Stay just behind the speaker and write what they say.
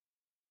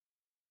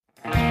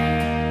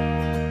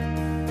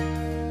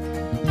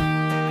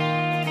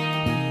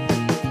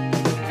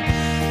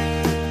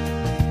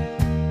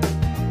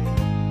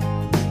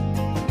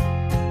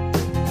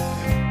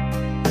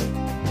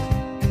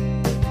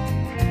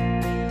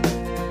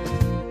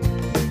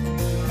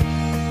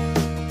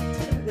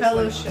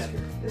fellowship.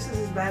 This is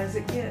as bad as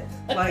it gets.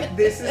 Like,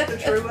 this is the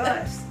true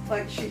us.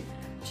 Like,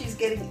 She's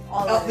getting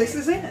all oh, of this it.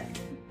 is it.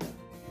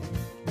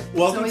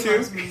 Welcome Zoe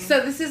loves to. me.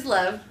 So this is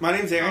Love, My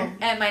name's Aaron,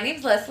 and my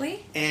name's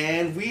Leslie.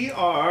 and we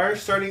are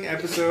starting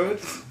episode.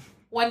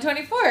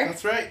 124.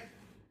 That's right,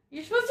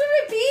 You're supposed to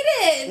repeat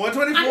it.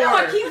 124. I know,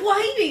 I keep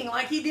waiting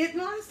like he didn't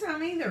last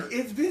time either.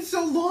 It's been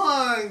so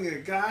long,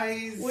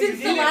 guys. Well, you Since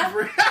did the it last,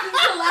 for- since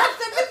the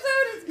last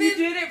episode, it's You been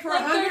did it for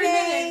like 100 30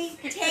 days.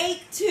 minutes.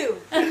 Take 2.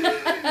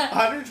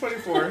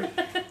 124.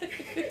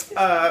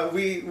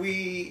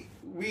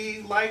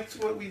 We liked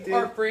what we did.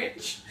 Or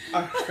French.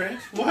 French?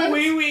 What?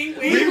 Oui. Oui.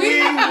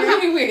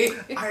 Wait.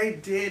 I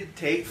did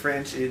take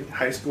French in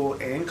high school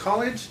and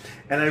college,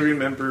 and I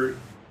remember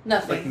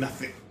Nothing. like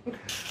nothing.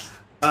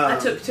 I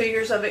took 2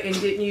 years of it and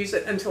didn't use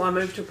it until I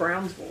moved to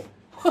Brownsville.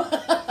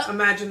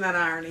 Imagine that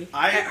irony.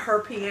 At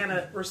her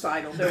piano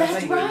recital, there was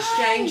That's an right.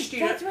 exchange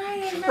student That's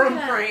right. I remember from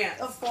that.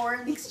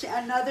 France.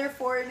 Another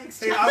foreign Hey,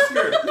 exchange.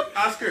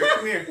 Oscar,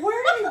 come here. Where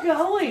are you Come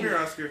going? here,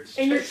 Oscar.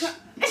 And you're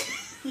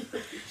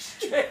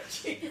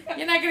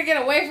You're not gonna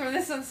get away from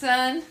this one,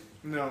 son.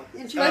 No.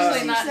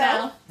 Especially not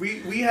now.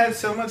 We had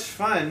so much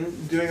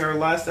fun doing our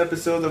last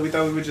episode that we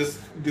thought we would just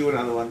do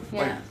another one,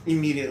 like Yeah.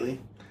 immediately.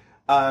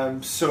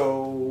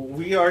 So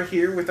we are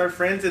here with our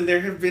friends, and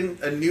there have been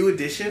a new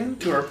addition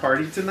to our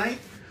party tonight.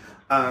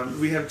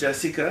 We have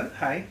Jessica.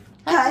 Hi.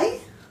 Hi.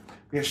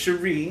 We have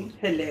Cherie.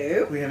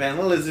 Hello. We have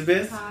Anna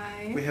Elizabeth.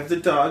 Hi. We have the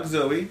dog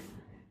Zoe.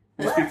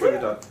 We'll speak for the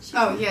dog.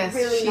 Oh, yes.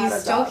 Really not a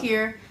She's still dog.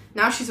 here.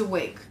 Now she's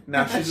awake.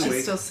 Now she's She's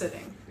awake. still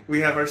sitting.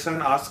 We have our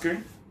son Oscar.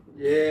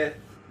 Yeah.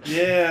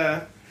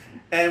 Yeah.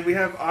 And we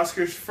have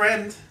Oscar's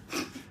friend,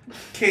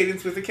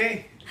 Cadence with a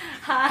K.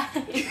 Hi.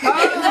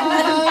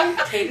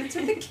 Hi. Cadence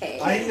with a K.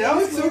 I know,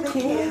 it's so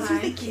cool.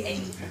 Hi.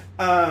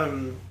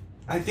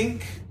 I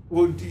think,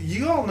 well,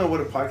 you all know what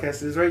a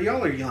podcast is, right?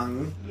 Y'all are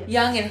young.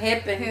 Young and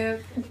hip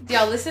and do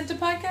y'all listen to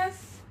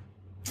podcasts?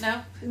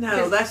 No?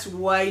 No, that's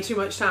way too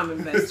much time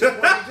invested.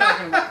 What are you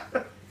talking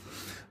about?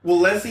 Well,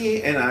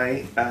 Leslie and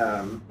I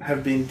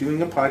have been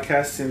doing a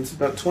podcast since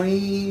about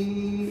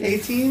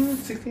 2018,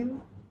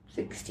 16?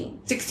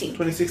 16.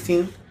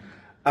 2016.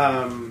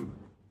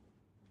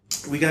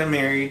 We got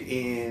married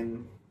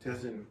in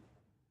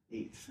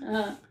 2008.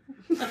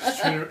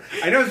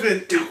 I know it's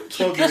been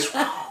 12 years.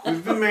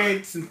 We've been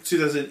married since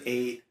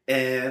 2008,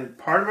 and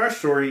part of our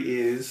story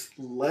is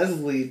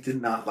Leslie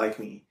did not like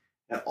me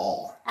at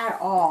all. At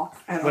all.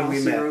 At When all,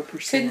 we met.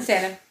 0%. Couldn't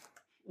stand him.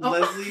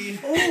 Leslie.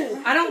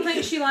 Oh, I don't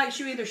think she likes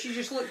you either. She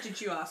just looked at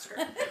you, Oscar.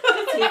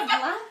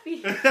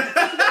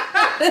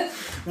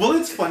 Well,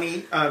 it's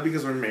funny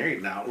because we're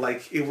married now.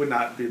 Like, it would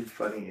not have been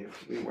funny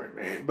if we weren't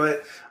married.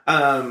 But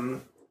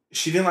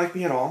she didn't like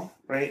me at all,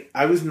 right?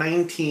 I was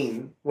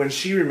 19 when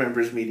she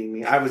remembers meeting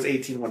me. I was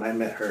 18 when I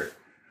met her.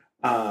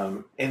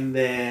 And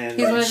then...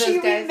 He's one of She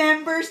those guys.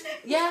 remembers.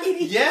 Yeah.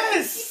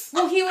 Yes!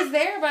 Well, he was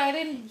there, but I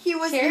didn't He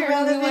was care who he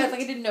irrelevant. was.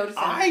 Like, I didn't notice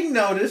him. I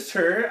noticed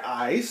her.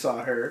 I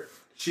saw her.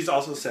 She's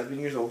also 7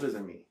 years older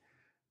than me.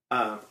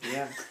 Yeah.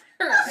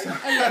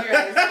 I love your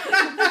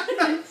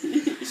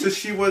eyes. So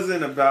she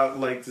wasn't about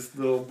like this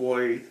little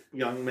boy,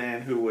 young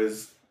man who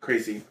was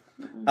crazy.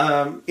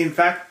 In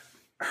fact,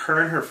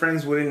 her and her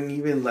friends wouldn't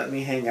even let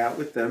me hang out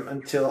with them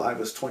until I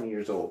was 20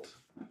 years old.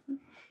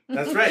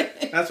 That's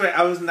right. That's right.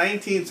 I was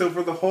 19, so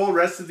for the whole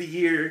rest of the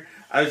year,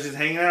 I was just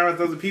hanging out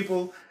with other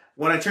people.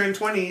 When I turned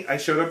 20, I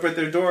showed up at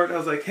their door and I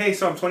was like, "Hey,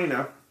 so I'm 20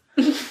 now.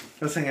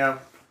 Let's hang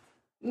out."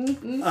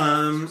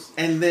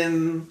 And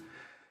then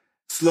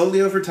slowly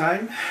over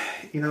time,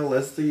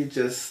 Leslie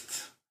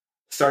just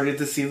started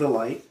to see the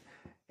light,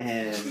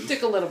 and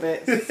Took a little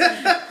bit.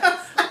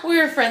 We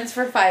were friends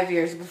for 5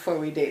 years before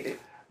we dated.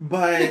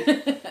 but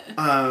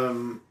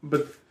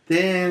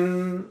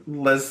then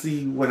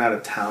Leslie went out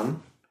of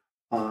town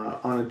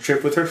on a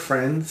trip with her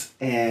friends,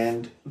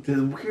 and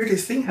the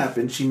weirdest thing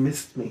happened. She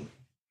missed me.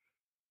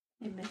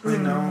 I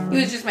know. He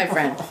was just my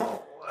friend.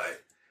 Oh, what?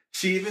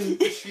 She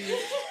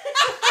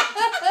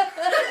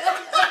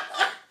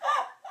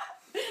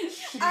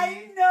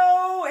I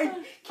know.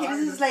 And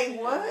Cadence is like,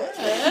 what?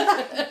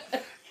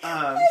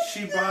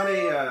 she bought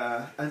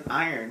an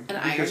iron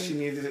because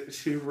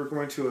she were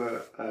going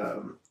to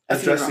a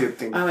dress-up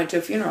thing. I went to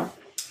a funeral.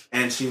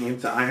 And she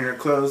needed to iron her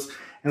clothes.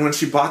 And when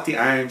she bought the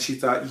iron, she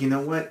thought, you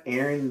know what?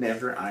 Aaron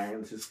never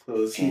irons his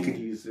clothes. He could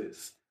use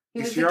this.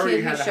 He was She the already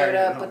kid who had a showed iron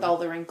at up home. with all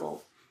the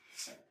wrinkles.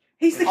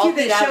 He's the All kid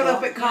that beat showed out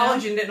up at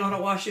college and didn't know how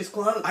to wash his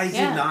clothes. I did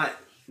Yeah. not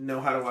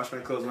know how to wash my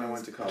clothes when I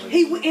went to college.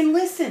 And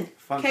listen,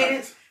 Fun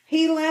Cadence, fact.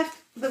 he left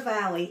the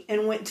valley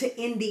and went to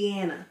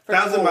Indiana. For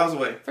 1,000 school. miles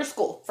away. For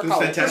school. For It was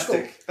college.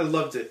 fantastic. I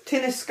loved it.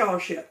 Tennis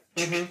scholarship.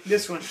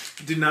 This one.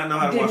 Did not know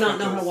how to Did wash not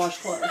my know how to clothes. wash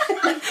clothes.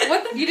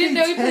 What? You didn't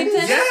know you played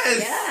tennis?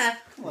 Yes! Yeah.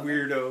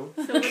 Weirdo.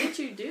 So what did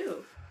you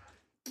do?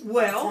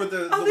 Well, For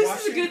the this is a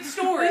washing- good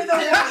story. This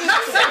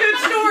is a good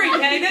story,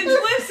 Cadence.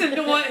 Listen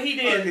to what he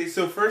did. Okay,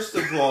 so first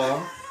of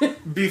all,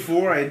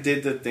 before I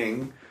did the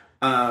thing,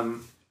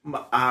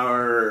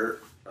 our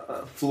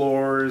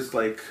floor's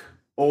like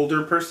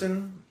older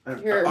person,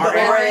 Your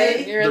RA,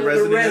 resident, the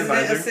resident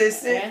advisor.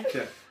 assistant.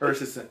 Yeah, her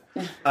assistant.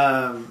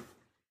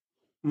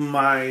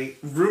 My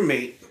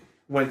roommate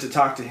went to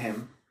talk to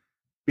him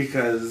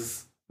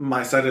because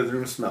my side of the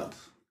room smelled.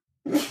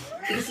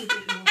 Because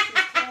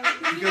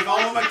all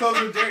of my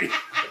clothes were dirty.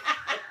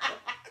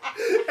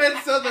 And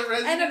so the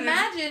resident... And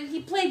imagine,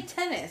 he played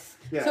tennis.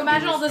 Yeah, so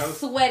imagine all the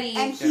sweaty...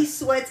 And he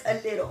sweats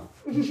a little.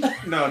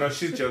 No,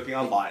 she's joking.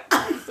 A lot.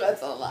 He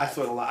sweats a lot. I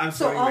sweat a lot. I'm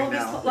So sweating all right of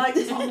now. us like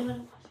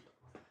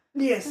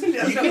yes, he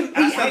does. You can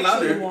ask that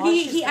louder.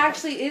 He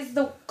actually is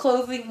the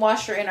clothing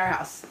washer in our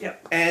house.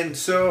 Yep. And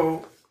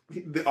so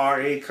the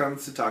RA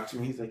comes to talk to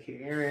me. He's like,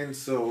 "Hey, Aaron,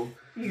 so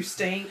You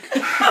stink.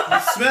 you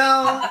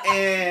smell,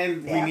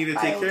 and we Yeah, need to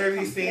take filed care a of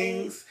these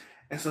complaint. things."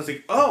 And so I was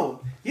like,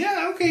 "Oh,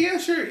 yeah, okay, yeah,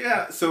 sure,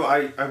 yeah." So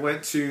I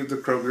went to the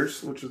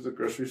Kroger's, which is a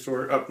grocery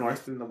store up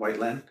north in the White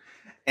Land,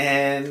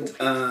 and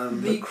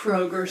The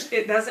Kroger's.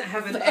 It doesn't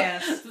have an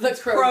S. The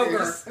It's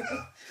Kroger's.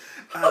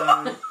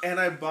 and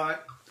I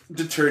bought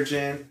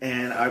detergent,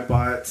 and I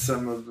bought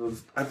some of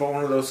those. I bought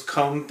one of those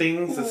cone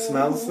things that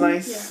smells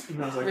nice.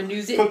 And I was like,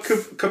 Renews it. put a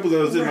couple of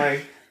those in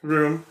my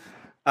room.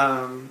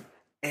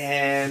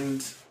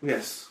 And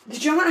yes,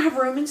 Did y'all not have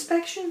room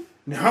inspection?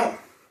 no,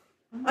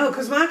 Oh,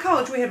 because my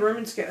college we had room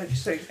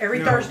inspection every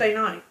No. Thursday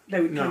night. They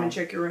would come No. and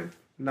check your room.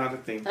 not a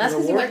thing. That's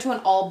because you went to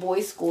an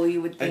all-boys school,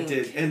 you would I think.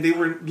 did, and they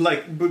were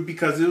like, but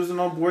because it was an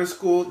all-boys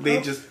school,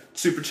 they just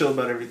super chill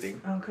about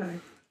everything. Okay.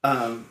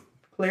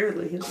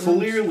 Clearly,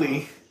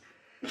 Clearly,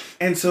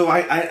 and so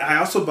I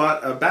also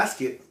bought a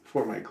basket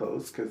for my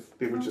clothes because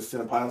they were just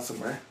in a pile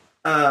somewhere.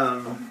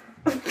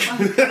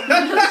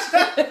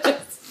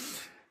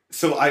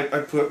 So I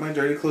put my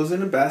dirty clothes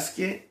in a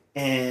basket,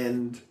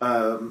 and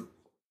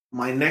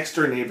my next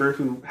door neighbor,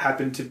 who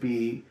happened to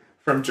be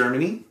from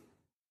Germany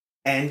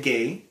and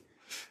gay,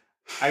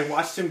 I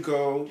watched him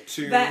go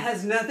to... That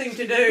has nothing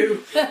to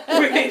do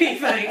with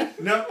anything.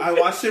 No, I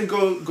watched him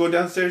go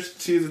downstairs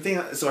to the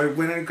thing. So I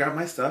went and grabbed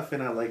my stuff,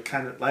 and I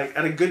kind of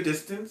at a good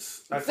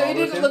distance. I So he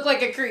followed didn't him. look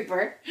like a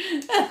creeper.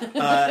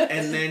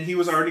 And then he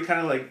was already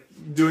kind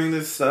of doing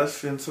this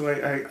stuff, and so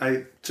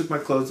I took my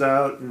clothes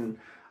out, and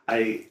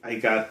I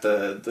got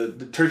the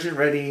detergent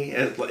ready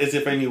as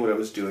if I knew what I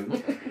was doing.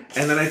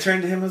 And then I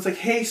turned to him and was like,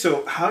 "Hey,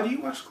 so how do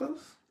you wash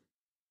clothes?"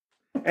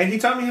 And he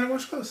taught me how to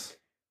wash clothes.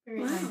 Very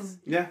nice.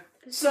 Yeah.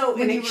 So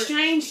When an you were-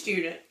 exchange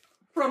student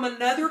from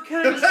another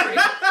country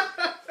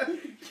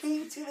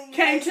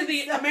came to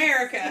the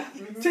America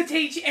to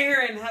teach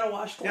Aaron how to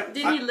wash clothes. Yep.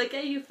 Did he look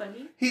at you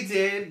funny? He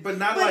did, but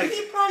not But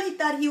he probably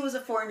thought he was a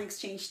foreign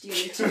exchange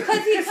student too.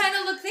 Because he kind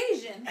of looks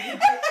Asian.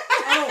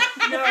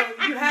 Oh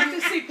no! You have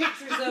to see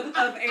pictures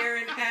of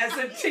Aaron as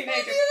a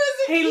teenager.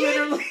 He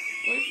literally.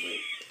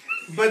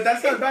 But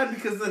that's not bad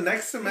because the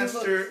next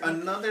semester,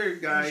 another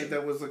guy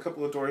that was a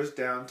couple of doors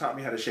down taught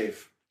me how to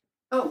shave.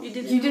 Oh, you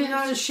didn't know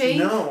how to shave?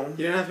 No. You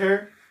didn't have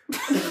hair?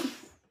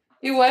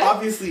 You what?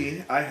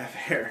 Obviously, I have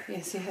hair.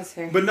 Yes, he has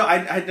hair. But no,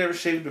 I'd never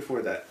shaved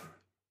before that.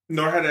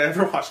 Nor had I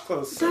ever washed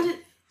clothes. So.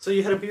 So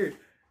you had a beard.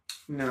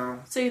 No.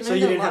 So you learned So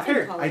you a didn't lot have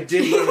hair. in college. I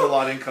did learn a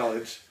lot in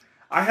college.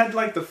 I had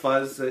the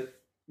fuzz that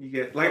you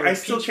get. I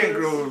still peach can't fuzz?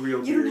 grow a real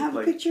beard. You don't have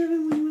a picture of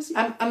him when he was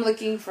young? I'm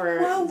looking for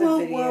Whoa, the whoa,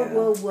 video. whoa,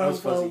 whoa, I whoa, was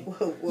fuzzy.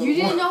 whoa. You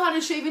didn't know how to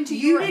shave until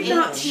you You were did 18?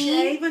 not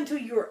shave until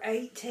you were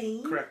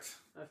 18. Correct.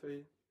 I feel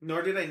you.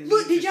 Nor did I need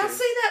Look, did to y'all shave.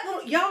 see that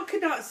little? Y'all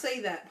could not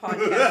see that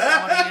podcast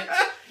audience.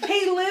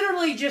 He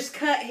literally just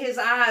cut his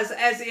eyes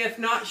as if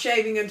not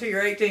shaving until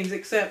you're 18 is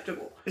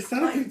acceptable. It's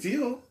not a big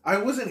deal. I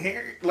wasn't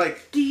hair.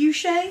 Do you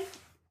shave?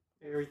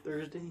 Every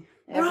Thursday.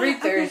 Every Right,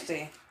 okay.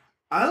 Thursday.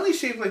 I only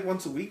shave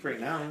once a week right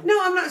now. No,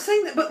 I'm not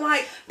saying that, but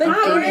But my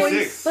Aaron, boys.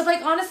 36. but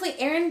honestly,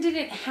 Aaron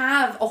didn't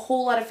have a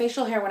whole lot of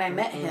facial hair when I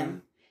met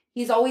him.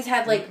 He's always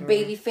had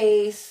baby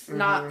face.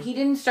 He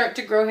didn't start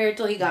to grow hair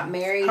till he got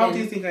married. How do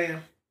you think I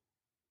am?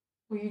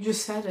 Well, you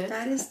just said it.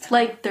 That is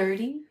Like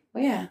 30? Oh,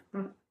 yeah.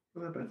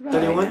 Not bad.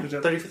 31? Good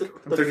job. 34?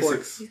 I'm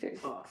 36. He's 30.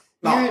 Oh.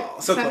 No, You're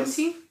so close.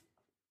 17?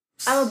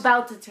 I'm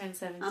about to turn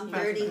 17. I'm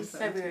 30.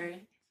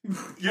 February.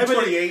 You're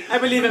 28. I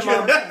believe it,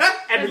 Mom. I believe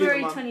February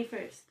it, Mom.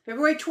 21st.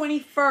 February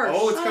 21st.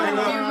 Oh, it's coming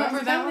do you up.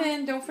 remember that one?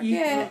 Coming, don't You,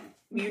 forget.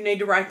 you need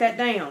to write that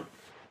down.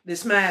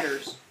 This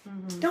matters.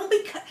 Don't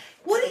be.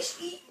 What is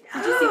she?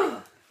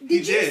 Did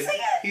you did. see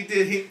it? He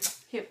did.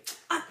 Here.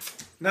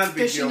 Not a big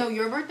Does she deal. know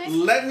your birthday?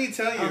 Let me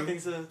tell I don't you.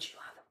 think so.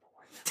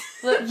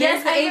 Look, Yes,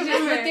 there's the I Asian.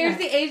 remember. Look, there's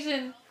the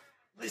Asian.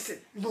 Listen,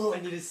 I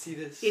look. need to see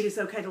this. It is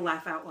okay to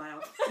laugh out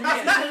loud.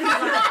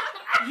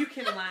 You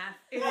can laugh.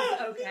 It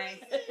is okay.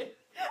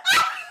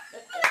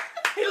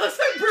 He looks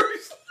like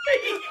Bruce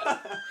Lee.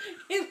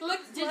 He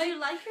looks Did like... you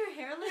like your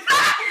hair like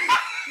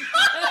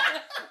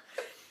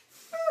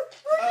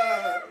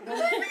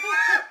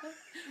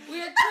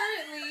We are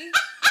currently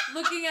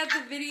looking at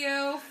the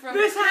video from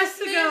This has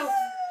to go.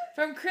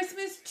 From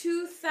Christmas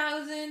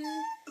 2008?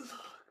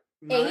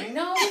 Nine?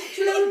 No, when you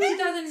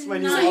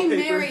 2009. saw So you paper.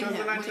 married him.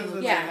 2009, when he was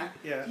 2010. Yeah.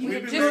 Yeah. You We've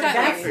had been just married got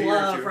for That's a year or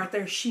love two. right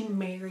there. She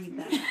married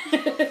that.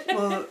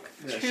 Look.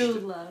 Yeah, True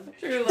love.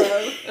 True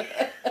love.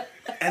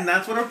 And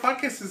that's what our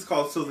podcast is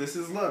called. So this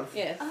is love.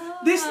 Yes. Oh.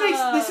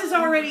 This is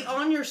already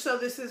on your So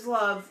This Is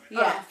Love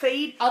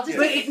feed. I'll just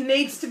but it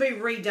needs to be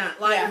redone.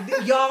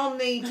 Like y'all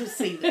need to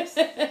see this.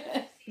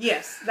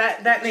 Yes,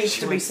 that needs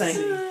to be seen.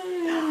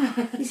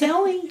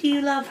 Zoe, do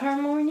you love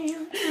her more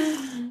now?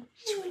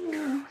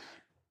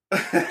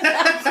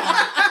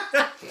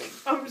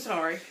 I'm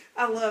sorry.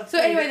 I love. So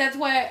anyway, that's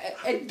why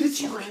Did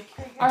you like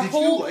her? our Did you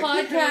whole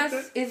like the podcast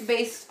character? is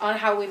based on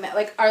how we met,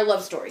 like our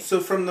love story. So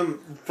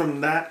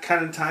from that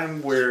kind of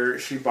time where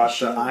she bought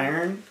the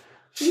iron,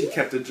 she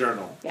kept a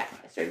journal. Yeah,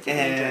 I started keeping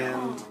a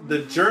journal. And the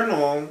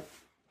journal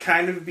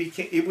kind of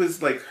became, it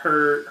was like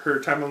her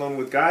time alone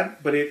with God,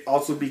 but it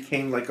also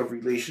became like a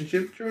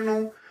relationship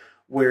journal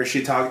where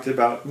she talked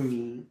about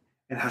me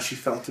and how she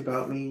felt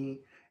about me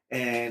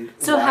and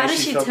So why how did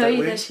she felt tell you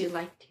way. that she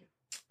liked you?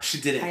 She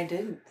didn't. I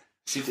didn't.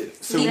 She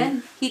didn't. So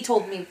He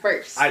told me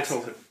first. I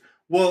told him.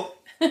 Well,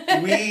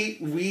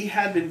 we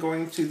had been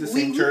going to the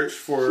same church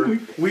for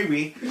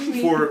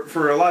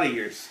for a lot of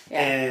years,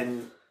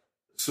 and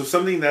so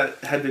something that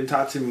had been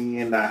taught to me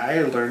and that I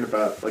had learned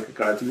about like a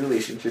godly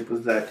relationship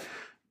was that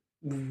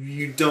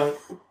you don't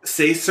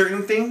say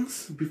certain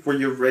things before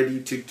you're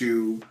ready to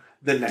do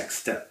the next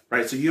step,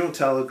 right? So you don't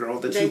tell a girl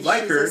that you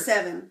like her, a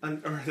 7.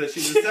 or that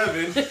she's a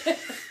 7.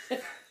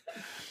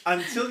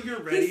 Until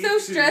you're ready. He's so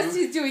stressed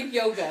he's doing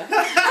yoga.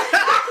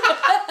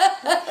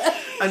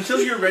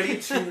 Until you're ready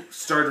to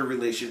start a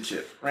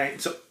relationship,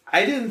 right? So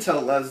I didn't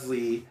tell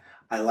Leslie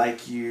I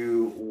like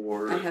you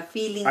or I have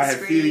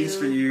feelings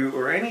for you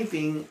or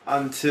anything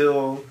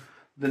until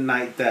the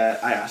night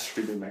that I asked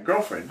her to be my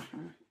girlfriend.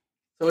 So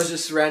it was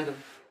just random.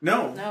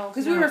 No. No,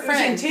 because we were It was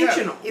friends.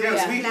 intentional.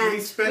 Yes, Yeah. we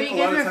spent Were you a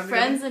lot guys of were time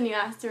friends together. and you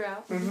asked her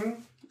out? Mm-hmm.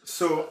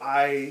 So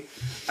I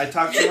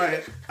talked to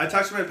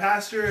my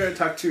pastor. I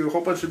talked to a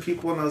whole bunch of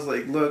people, and I was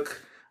like,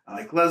 "Look, I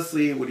like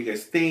Leslie. What do you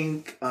guys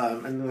think?"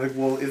 And they're like,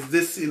 "Well, is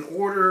this in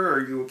order?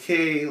 Are you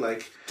okay?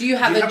 Like, Do you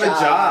have a job?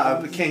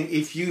 job?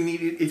 If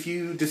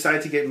you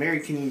decide to get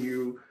married, can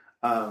you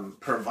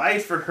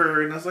provide for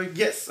her?" And I was like,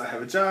 "Yes, I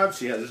have a job.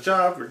 She has a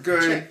job. We're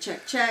good.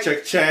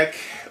 Check.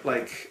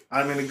 Like,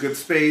 I'm in a good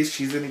space.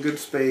 She's in a good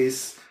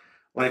space.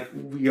 Like,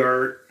 we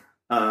are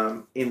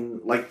in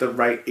like the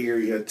right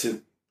area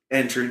to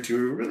enter into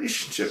a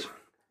relationship."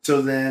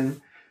 So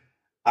then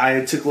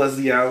I took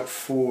Leslie out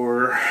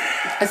for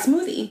A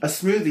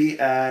smoothie.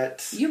 at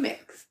Umix.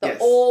 The Yes.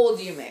 old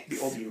Umix. the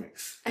old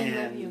Umix. I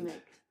love you, Mick.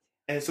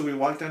 And so we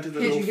walked down to the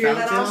Did little you hear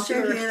that, fountain.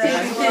 Oscar? Hear that? I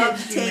I love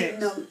love take Umix.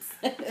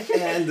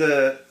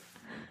 notes.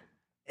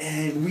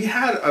 And we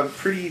had a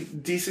pretty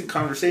decent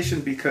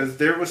conversation because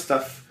there was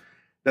stuff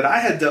that I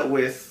had dealt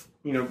with,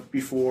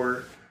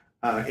 before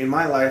in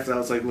my life that I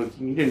was like, "Look,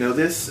 you need to know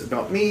this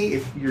about me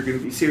if you're going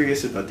to be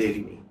serious about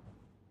dating me."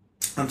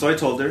 And so I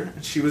told her,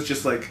 and she was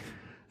just like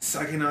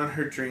sucking on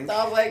her drink, So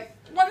I'm like,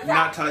 what is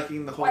not that?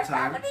 talking the whole What's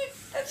time. happening?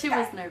 She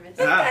was nervous.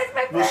 Ah,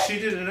 well, she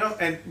didn't know,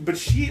 but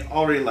she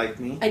already liked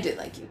me. I did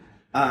like you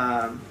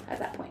At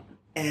that point.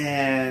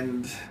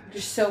 And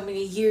There's so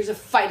many years of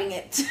fighting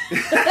it.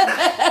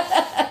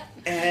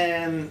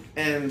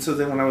 and so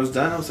then when I was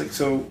done, I was like,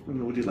 "So,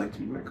 would you like to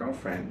be my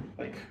girlfriend?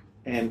 Like,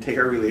 and take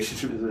our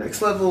relationship to the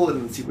next level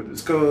and see where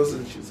this goes?"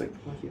 And she was like,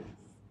 "Oh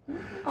yeah,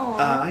 Aww.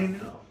 I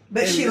know."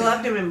 But And she then-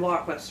 loved him in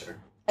Blockbuster.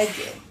 I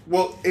did.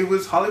 Well, it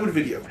was Hollywood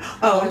Video,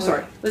 Oh, I'm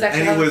sorry. It was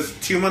actually and it was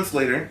 2 months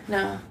later.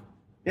 no,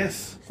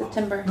 Yes,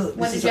 September. Look,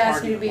 When this did is you a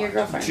ask me to be your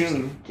girlfriend?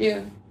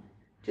 June.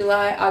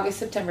 July, August,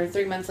 September.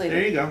 3 months later.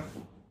 There you go.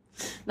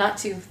 Not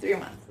 2, 3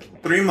 months.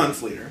 3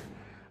 months later,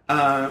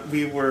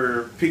 we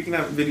were picking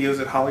up videos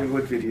at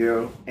Hollywood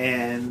Video,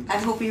 and I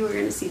hope you were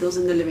going to see those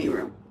in the living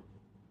room.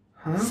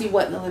 See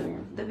what in the living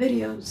room? The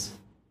videos.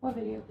 What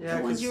video? Yeah,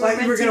 The ones 'cause you Like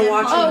were you were renting gonna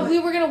at watch home. Oh, we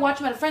were gonna watch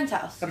them at a friend's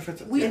house.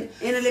 We In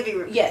a living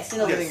room. yes, in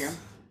the Yes. living room.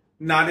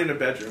 not in a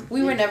bedroom.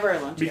 We were never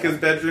alone Because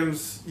together.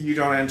 bedrooms you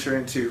don't enter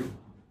into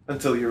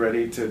until you're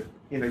ready to,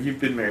 you've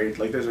been married.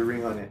 Like, there's a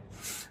ring on it.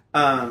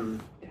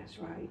 That's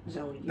right,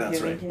 Zoe. You That's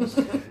hearing right.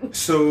 this?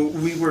 So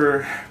we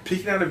were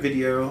picking out a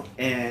video,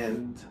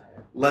 and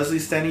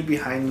Leslie's standing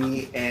behind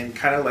me and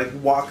kind of like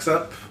walks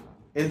up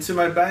into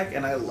my back,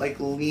 and I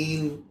like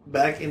lean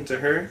back into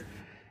her,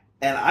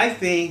 and I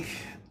think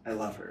I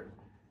love her,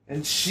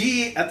 and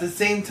she at the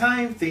same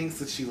time thinks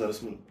that she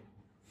loves me.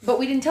 But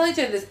we didn't tell each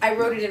other this. I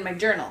wrote it in my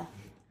journal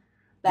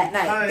that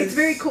night. It's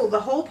very cool. The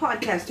whole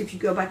podcast, if you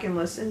go back and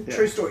listen, Yeah.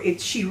 true story.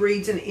 She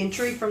reads an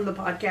entry from the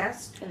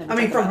podcast. And then I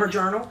we mean, talk from her about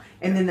journal,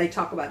 and then they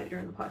talk about it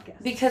during the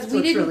podcast. Because So we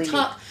it's didn't really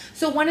talk.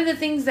 So one of the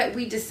things that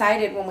we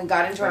decided when we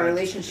got into our Right.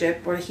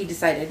 relationship, or he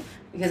decided,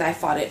 because I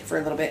fought it for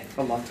a little bit,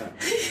 A long time.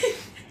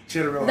 She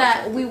had a real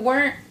that we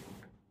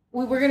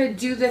were gonna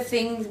do the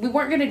things. We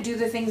weren't gonna do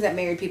the things that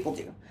married people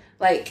do.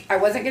 Like we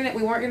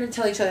weren't gonna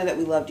tell each other that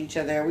we loved each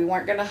other. We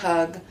weren't gonna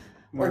hug or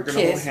weren't gonna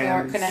hold kiss. We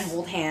weren't gonna hands.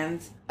 hold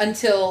hands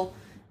until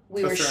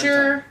we A were certain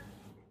sure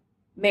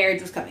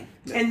marriage was coming.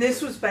 And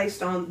this was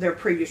based on their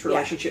previous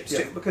relationships Yeah.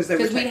 too, because they were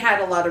Because we taken.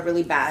 had a lot of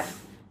really bad,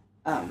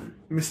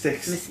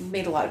 mistakes.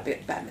 made a lot of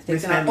bad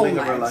mistakes in our own Mishandling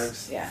lives. of our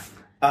lives.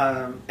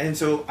 Yeah. And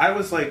so I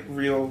was like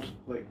we're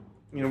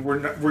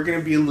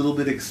gonna be a little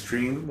bit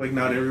extreme. Like,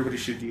 not everybody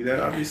should do that,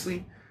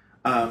 obviously.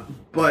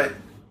 But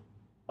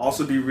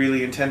also be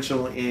really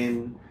intentional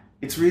in,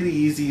 it's really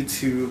easy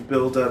to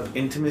build up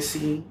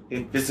intimacy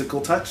in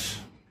physical touch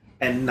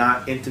and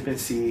not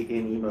intimacy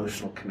in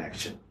emotional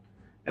connection.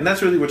 And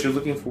that's really what you're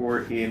looking for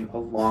in a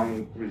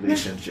long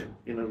relationship,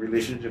 in a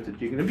relationship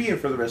that you're going to be in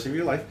for the rest of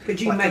your life. Could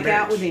you make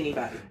out with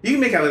anybody? You can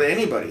make out with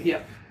anybody.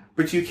 Yeah.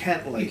 But you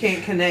can't, like... You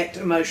can't connect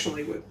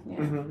emotionally with... Yeah.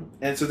 Mm-hmm.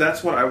 And so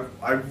that's what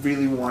I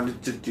really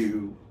wanted to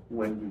do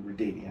when we were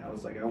dating. I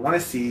was like, I want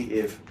to see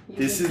if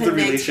this is the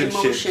relationship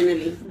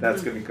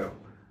that's going to go.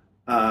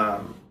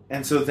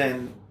 And so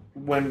then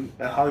when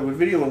at Hollywood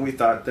Video, when we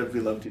thought that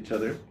we loved each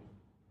other,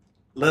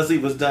 Leslie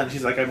was done.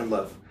 She's like, I'm in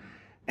love.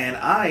 And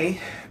I,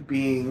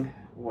 being,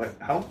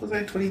 how old was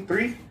I?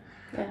 23?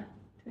 Yeah.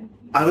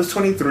 I was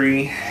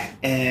 23,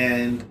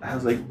 and I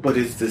was like, but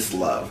is this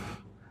love?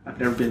 I've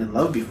never been in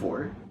love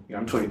before. You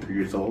know, I'm 23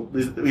 years old.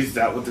 Is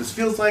that what this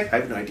feels like? I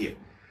have no idea.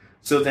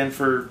 So then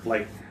for,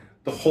 like,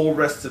 the whole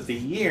rest of the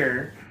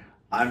year,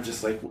 I'm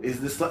just like, is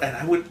this love?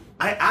 And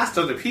I asked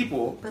other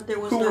people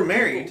who were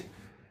married. Google.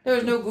 There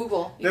was no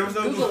Google. There was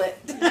no Google Google.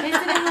 it. They didn't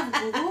have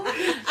Google?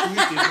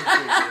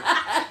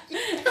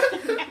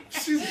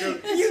 She's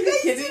joking. You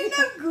guys didn't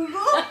have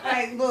Google?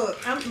 Hey,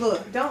 look,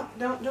 don't,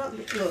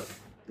 look.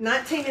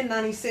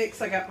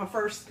 1996, I got my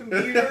first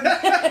computer.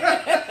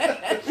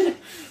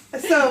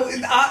 So, we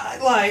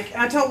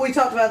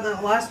talked about that in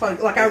the last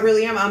podcast. Like, I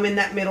really am. I'm in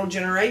that middle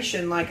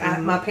generation. Like,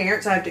 my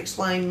parents, I have to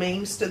explain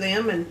memes to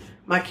them, and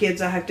my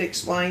kids, I have to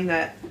explain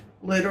that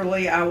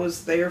literally I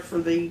was there for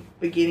the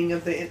beginning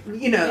of the,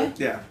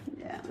 Yeah.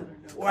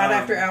 right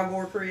after Al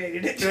Gore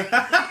created it. The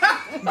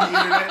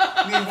internet,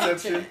 the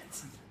inception.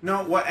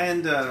 No, what?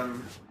 And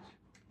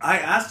I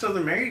asked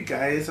other married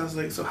guys. I was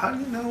like, "So how do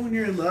you know when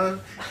you're in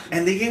love?"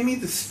 And they gave me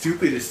the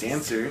stupidest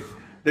answer.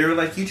 They were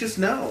like, "You just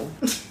know.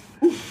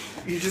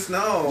 You just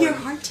know." Your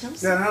heart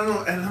tells you. Yeah, I don't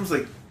know. And I was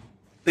like,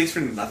 "Thanks for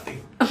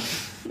nothing,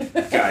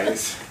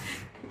 guys."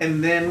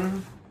 And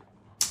then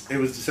it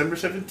was December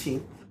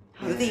 17th.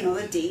 How do they know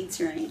the dates,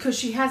 right? Because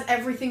she has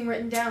everything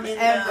written down In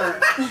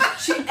ever.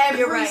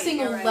 Every right,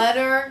 single you're right.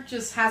 letter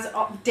just has it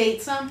all,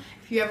 dates them.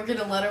 If you ever get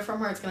a letter from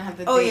her, it's gonna have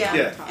the Oh, date yeah. on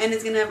Yeah. the top. And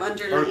it's going to have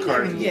underlined. Or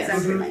card. Everything's Yes.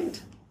 underlined.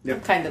 Yep.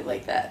 I'm kind of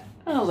like that.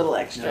 A little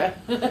extra.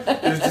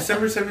 It was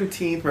December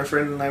 17th. My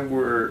friend and I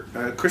were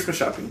Christmas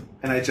shopping,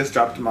 and I just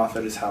dropped him off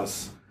at his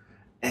house.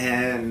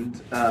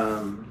 And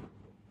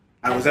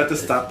I was at the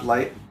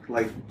stoplight,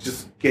 like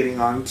just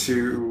getting on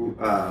to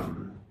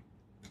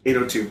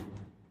 802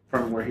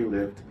 from where he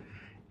lived.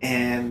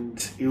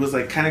 And it was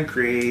like kind of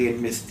gray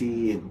and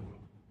misty and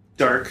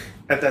dark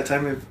at that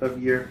time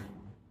of year.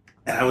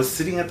 And I was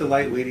sitting at the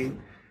light waiting,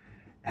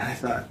 and I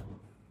thought,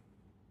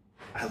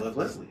 I love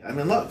Leslie. I'm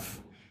in love.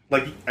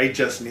 Like, I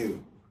just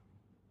knew.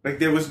 Like,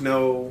 there was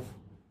no,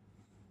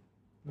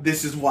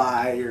 this is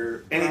why,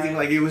 or anything.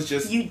 Right. Like, it was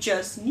just, You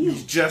just knew.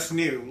 you just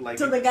knew. Like,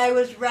 So the guy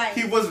was right.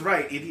 he was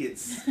right,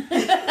 idiots.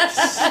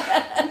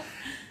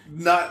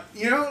 Not,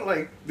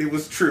 like, it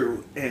was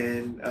true.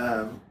 And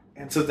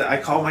so I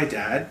called my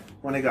dad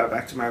when I got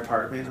back to my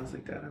apartment. I was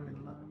like, Dad, I'm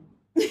in love.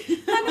 I'm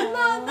in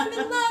love,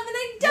 and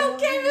I don't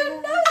care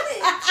who knows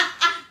it.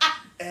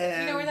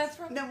 And You know where that's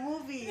from? The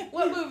movie.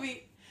 What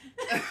movie?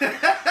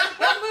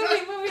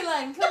 What movie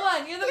line? Come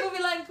on, you're the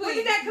movie line queen. What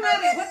did that come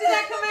out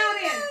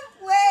in?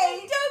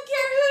 Wait. Don't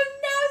care who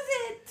knows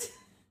it.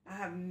 I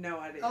have no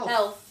idea. Oh.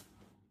 Elf.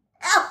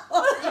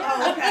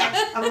 Oh,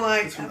 okay. I'm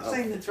like, It's from I'm Elf.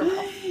 saying It's from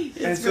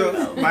Elf. And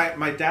so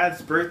my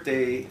dad's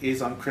birthday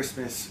is on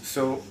Christmas.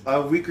 So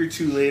a week or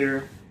two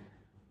later,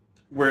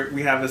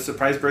 we have a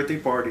surprise birthday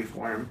party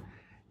for him.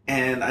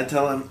 And I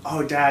tell him,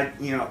 oh, Dad,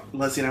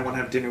 Leslie and I want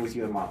to have dinner with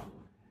you and Mom.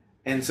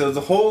 And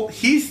so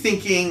he's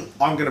thinking,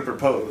 I'm going to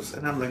propose.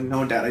 And I'm like,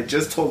 no, Dad, I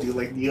just told you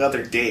like the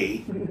other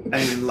day I'm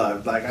in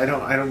love. Like, I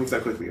don't move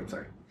that quickly. I'm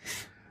sorry.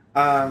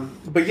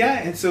 But yeah,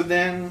 and so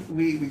then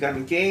we got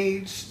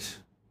engaged.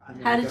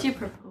 How did you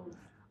propose?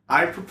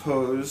 I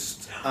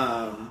proposed,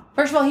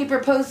 First of all, he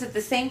proposed at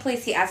the same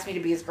place he asked me to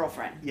be his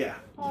girlfriend. yeah.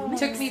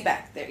 Took me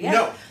back there. Yeah.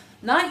 No.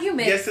 Not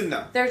UMix. Yes and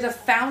no. There's a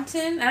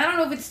fountain, and I don't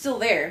know if it's still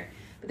there,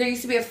 but there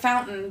used to be a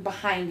fountain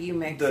behind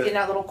UMix in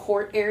that little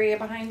court area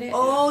behind it.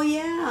 Oh,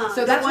 yeah.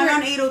 So the that's one where-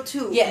 on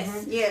 802.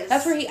 Yes. Yes.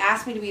 That's where he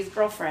asked me to be his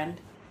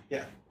girlfriend.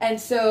 Yeah. And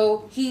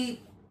so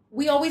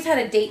we always had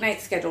a date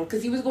night scheduled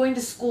because he was going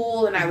to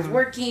school and I was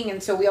working,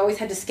 and so we always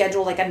had to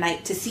schedule like a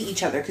night to see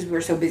each other because we were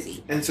so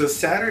busy. And so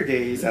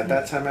Saturdays, at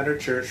that time at our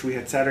church, we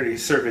had Saturday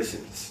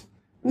services.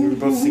 We were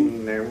both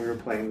singing there. We were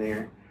playing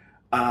there.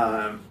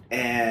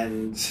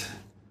 And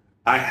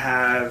I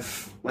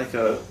have like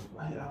a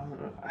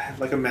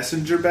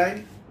messenger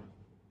bag.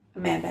 A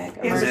man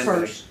bag. He has a man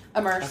purse.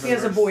 A merce. He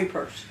has a boy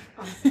purse.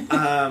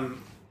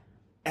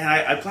 And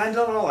I planned it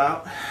all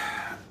out,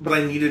 but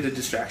I needed a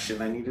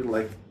distraction. I needed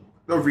like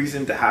a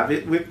reason to have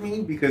it with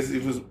me because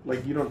it was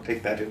like you don't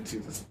take that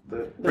into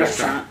the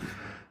restaurant.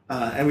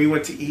 And we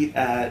went to eat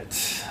at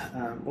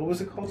what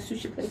was it called?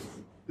 Sushi place.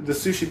 The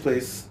sushi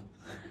place.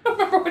 I don't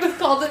remember what it's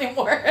called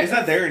anymore. It's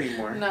not there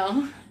anymore.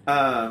 No.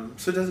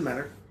 So it doesn't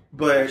matter.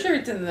 But I'm sure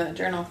it's in the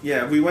journal.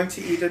 yeah, we went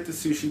to eat at the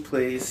sushi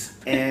place,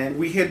 and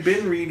we had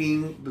been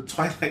reading the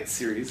Twilight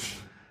series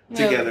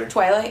together.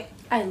 Twilight.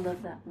 I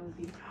love that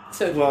movie.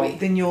 So Well- wait,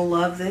 Then you'll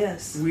love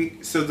this.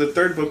 So the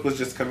third book was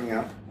just coming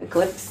out,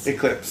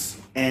 Eclipse.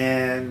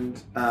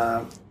 and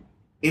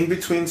in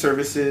between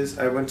services,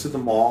 I went to the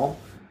mall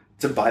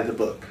to buy the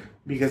book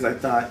because I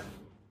thought,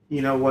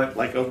 you know what,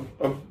 like a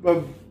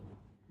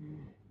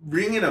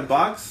ring in a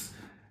box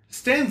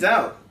tends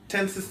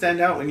to stand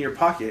out in your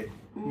pocket,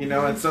 you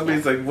know, and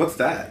somebody's like, what's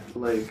that?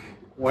 Like,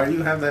 why do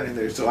you have that in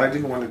there? So I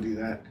didn't want to do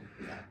that.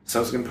 So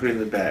I was going to put it in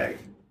the bag.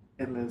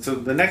 And then, so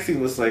the next thing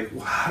was like,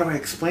 well, how do I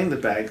explain the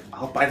bag?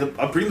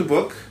 I'll bring the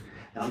book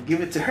and I'll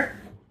give it to her,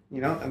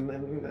 you know, and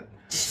then,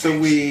 so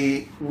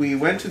we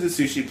went to the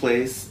sushi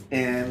place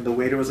and the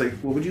waiter was like,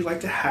 what would you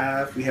like to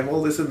have? We have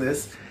all this and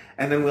this.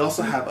 And then we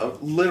also have a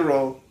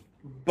literal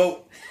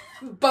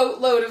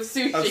Boatload of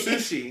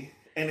sushi.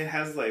 And it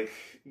has like,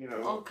 you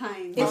know, All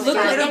kinds. It Well, looked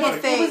like little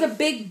it was a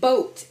big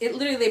boat. It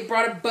literally, they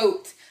brought a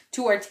boat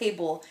to our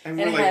table and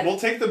and we're it like, had we'll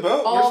take the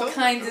boat. We're all selling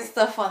kinds the of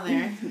stuff on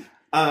there.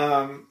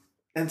 boat.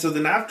 And so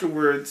then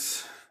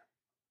afterwards,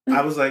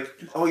 I was like,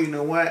 oh, you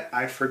know what?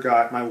 I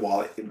forgot my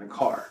wallet in the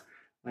car.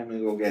 I'm going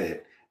to go get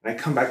it. And I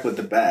come back with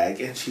the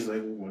bag, and she's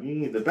like, what do you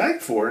need the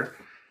bag for?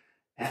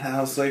 And I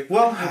was like,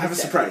 well, I have a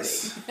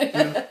surprise. You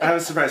know, I have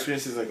a surprise for you.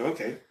 And she's like,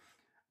 okay.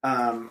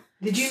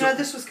 Did you know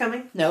this was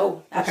coming?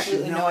 No,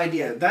 absolutely no no.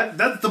 idea.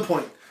 That's the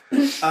point.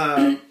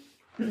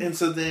 And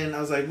so then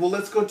I was like, well,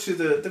 let's go to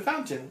the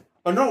fountain.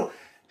 Oh, no.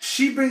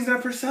 She brings it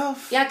up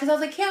herself. Yeah, because I was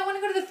like, yeah, I want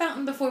to go to the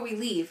fountain before we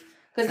leave.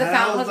 Because the And I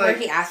fountain was was where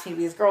like- he asked me to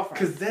be his girlfriend.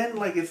 Because then,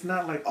 like, it's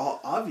not, like, all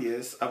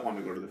obvious. I want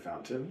to go to the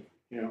fountain.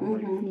 You know?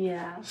 Like,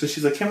 Yeah. so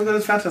she's like, can we go to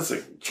the fountain? I was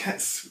like,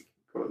 yes,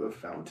 go to the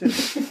fountain.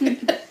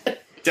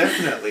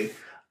 Definitely.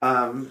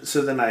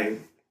 So then I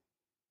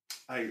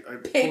Paid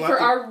pull out for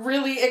the- our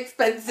really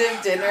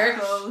expensive dinner.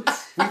 we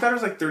thought it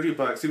was like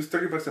 $30. It was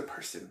 $30 a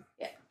person.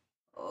 Yeah.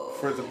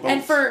 For the boat.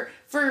 And for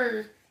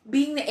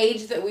being the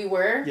age that we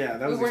were, Yeah,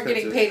 that we was weren't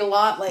getting expensive. paid a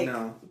lot. Like,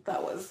 No.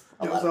 that was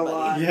a It lot was of a money.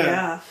 lot.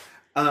 Yeah.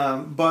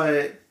 Yeah.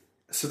 But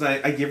so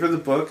then I give her the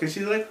book, and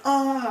she's like,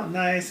 "Oh,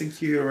 nice and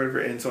cute," or whatever.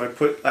 And so I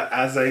put,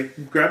 as I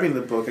grabbing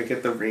the book, I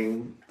get the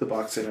ring, the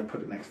box, and I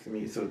put it next to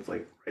me, so it's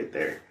like right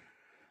there.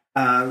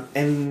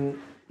 And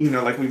you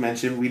know, like we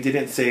mentioned, we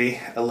didn't say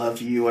 "I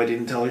love you." I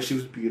didn't tell her she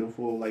was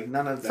beautiful. Like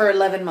none of that. For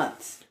 11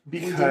 months.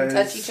 Because We didn't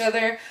touch each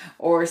other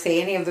or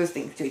say any of those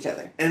things to each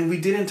other. and we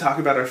didn't talk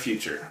about our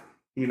future.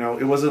 You know,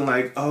 it wasn't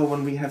like, oh,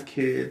 when we have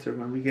kids or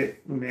when we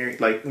get married,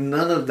 like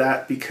none of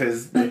that,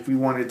 because like we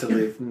wanted to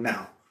live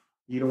now.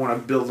 You don't want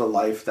to build a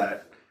life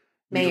that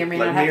May or may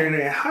not may or happen.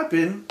 may not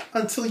happen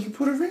until you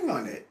put a ring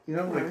on it. You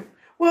know, like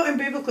Well, and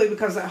biblically,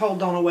 because that whole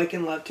don't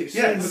awaken love too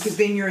soon, Yes. because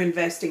then you're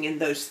investing in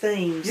those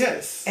things.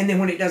 yes, And then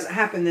when it doesn't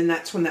happen, then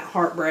that's when that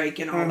heartbreak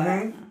and all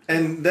Mhm.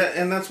 and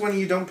that's when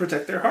you don't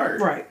protect their heart,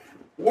 that. Right.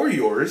 or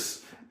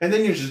yours, and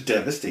then you're just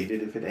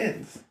devastated if it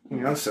ends. You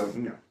know, so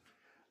you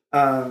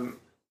know.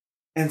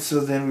 And so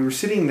then we were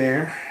sitting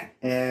there,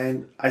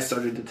 and I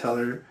started to tell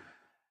her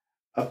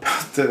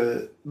about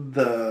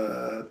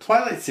the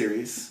Twilight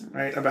series,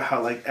 right? About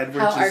how like Edward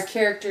How just our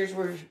characters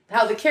were,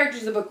 how the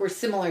characters of the book were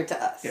similar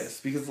to us. yes,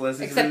 because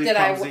Leslie's Except really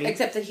that clumsy,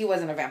 except that he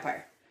wasn't a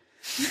vampire.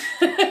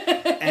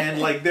 and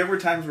like there were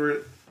times where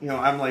you know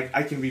I'm like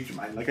I can read your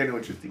mind, like I know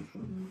what you're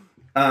thinking.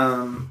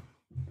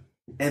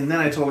 And then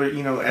I told her,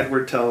 you know,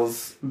 Edward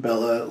tells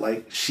Bella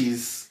like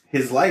she's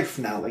his life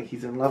now, like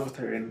he's in love with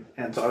her, and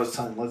so I was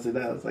telling Leslie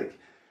that I was like,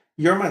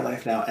 you're my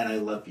life now, and I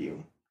love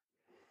you.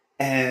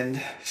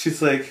 And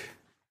she's like,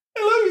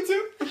 I love you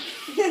too.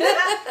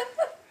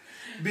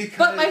 Because,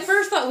 But my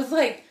first thought was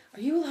like,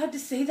 are you allowed to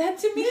say that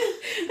to me?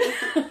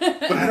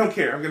 but I don't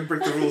care. I'm gonna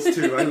break the rules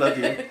too. I love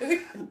you.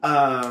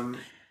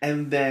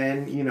 And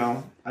then you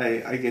know,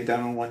 I get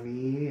down on one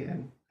knee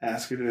and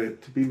ask her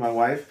to be my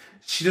wife.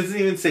 She doesn't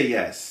even say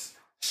yes.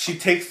 She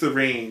takes the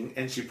ring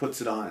and she puts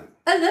it on.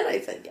 And then I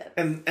said yes.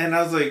 And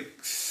I was like,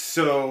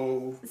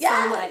 so.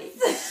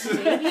 Yes. If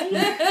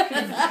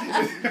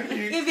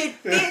it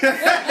fits.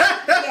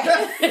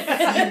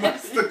 You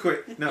must have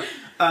quit. No.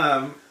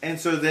 And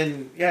so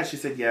then, yeah, she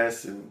said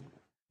yes, and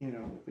you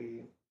know,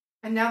 we.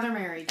 And now they're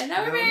married. And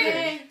now we're Now we're married.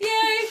 married.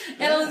 Yay!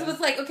 And Elizabeth's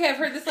like, okay, I've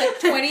heard this like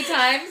 20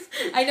 times.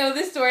 I know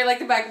this story like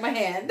the back of my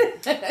hand.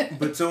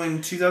 But so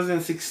in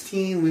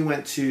 2016, we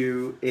went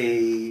to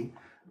a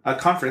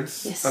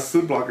conference, Yes. a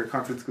food blogger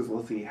conference, because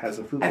Leslie has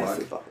a food I blog. have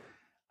a food blog.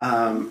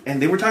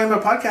 And they were talking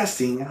about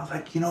podcasting, and I was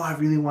like, you know, I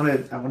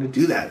want to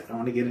do that. I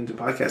want to get into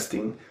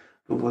podcasting,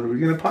 but what are we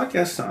going to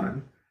podcast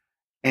on?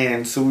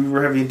 And so we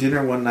were having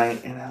dinner one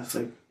night, and I was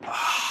like,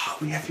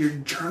 we have your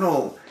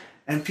journal.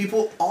 And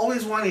people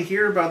always want to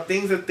hear about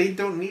things that they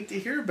don't need to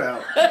hear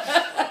about.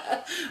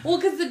 Well,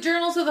 because the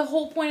journal, so the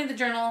whole point of the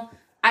journal,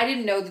 I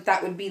didn't know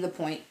that would be the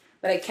point,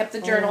 but I kept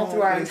the journal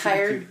through our I see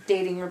entire too.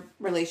 dating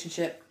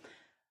relationship.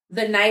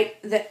 The night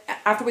that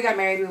after we got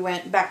married, we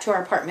went back to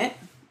our apartment,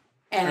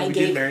 and And I we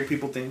did gave married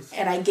people things.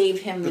 him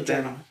the But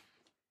then journal.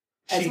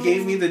 She As-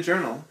 gave me the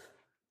journal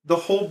The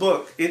whole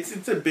book.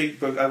 It's a big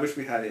book. I wish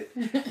we had it.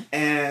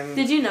 And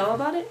Did you know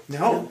about it?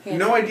 no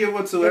idea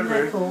whatsoever.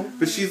 Isn't that cool?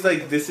 But she's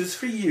like, "This is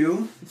for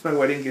you. It's my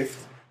wedding gift,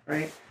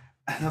 right?"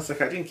 And I was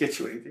like, "I didn't get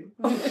you anything.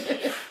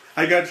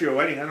 I got you a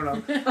wedding. I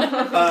don't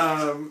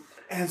know."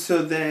 And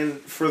so then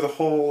for the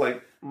whole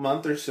like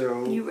month or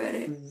so, You read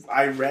it.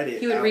 I read it.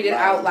 He would read it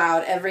out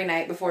loud every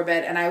night before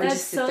bed, and I would That's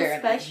just sit so there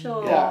special.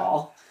 and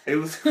bawl. It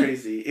was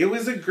crazy. It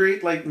was a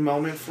great like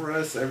moment for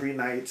us every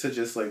night to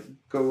just like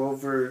go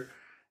over.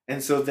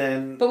 And so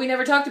then, But we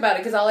never talked about it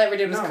because all I ever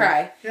did was No.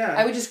 cry. yeah,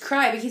 I would just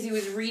cry because he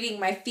was reading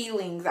my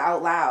feelings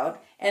out loud,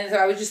 and so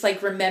I was just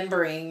like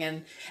remembering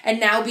and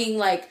now being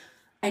like,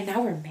 and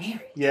now we're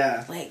married.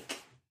 yeah, Like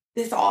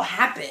this all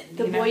happened.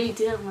 The you boy know? you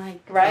didn't like.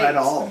 right? at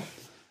all.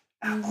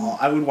 At all.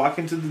 I would walk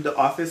into the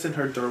office and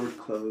her door would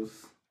close.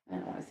 I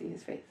don't want to see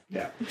his face.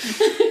 Yeah.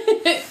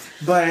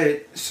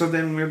 But so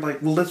then we're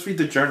like, well, let's read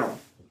the journal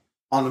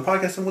on the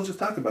podcast and we'll just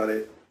talk about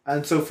it.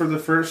 And so for the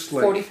first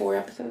 44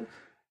 episodes.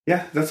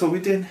 yeah, that's what we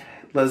did.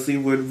 Leslie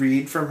would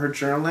read from her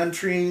journal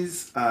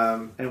entries,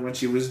 and when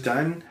she was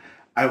done,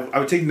 I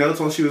would take notes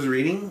while she was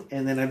reading,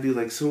 and then I'd be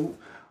like, "So,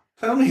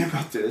 tell me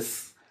about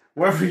this.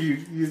 Why were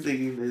you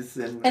thinking this?"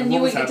 And And what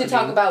you was would get to happening,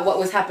 talk about what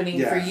was happening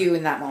Yeah. for you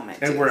in that moment.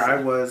 and too, where so.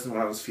 I was and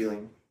what I was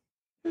feeling.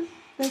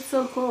 That's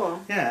so cool.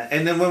 Yeah,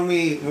 and then when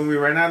we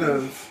ran out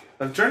of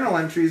journal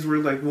entries, we're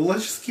like, "Well,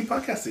 let's just keep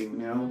podcasting.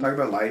 You know, talk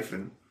about life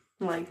and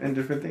Like,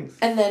 different things."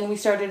 And then we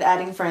started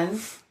adding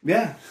friends.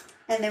 Yeah,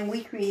 And then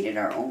we created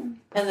our own.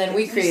 And then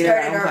we We created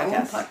started our own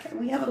podcast. podcast.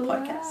 We have a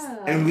podcast.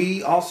 wow. and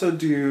we also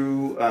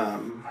do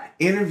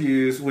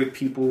interviews with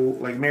people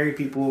like married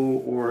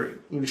people, or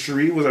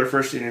Cherie was our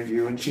first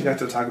interview, and she got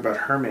to talk about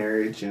her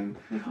marriage and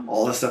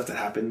all the stuff that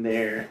happened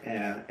there,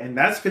 and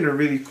that's been a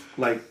really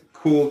like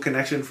cool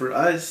connection for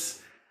us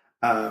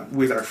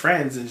with our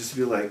friends, and just to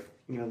be like,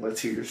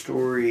 let's hear your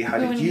story. How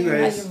did you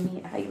guys?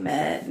 How you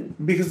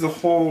met? Because the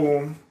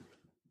whole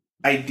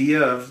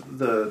idea of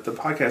the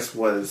podcast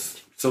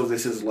was, so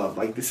this is love.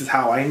 Like, this is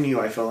how I knew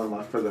I fell in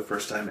love for the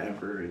first time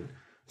ever. And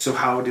so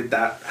how did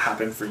that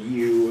happen for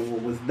you? And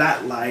what was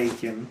that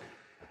like? And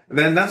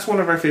then that's one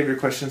of our favorite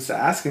questions to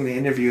ask in the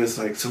interview is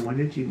like, so when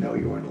did you know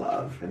you were in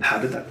love? And how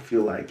did that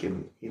feel like?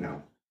 And,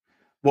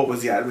 what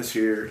was the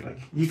atmosphere? Like,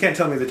 you can't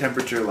tell me the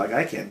temperature like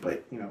I can,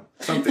 but,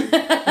 something.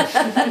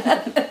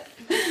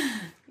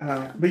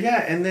 But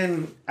yeah, and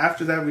then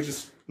after that, we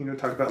just,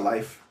 talk about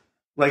life.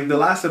 Like the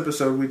last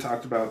episode, we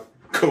talked about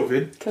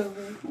COVID.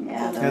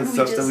 Yeah, And we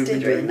stuff that just we've been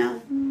did right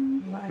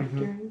doing. now. Life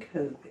during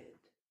COVID.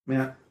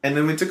 Yeah. And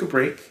then we took a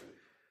break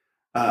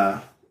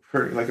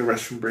for like a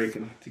restroom break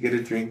and to get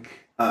a drink.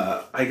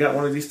 I got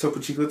one of these Topo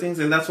Chico things,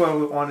 and that's what I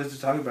wanted to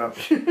talk about.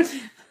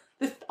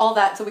 All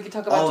that so we could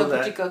talk about All of Topo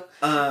that. Chico.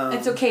 Um,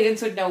 And so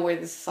Cadence would know where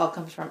this all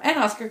comes from. And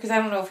Oscar, because I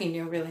don't know if he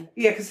knew really.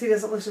 Yeah, because he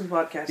doesn't listen to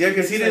podcasts. yeah,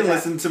 because he did didn't say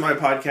listen to my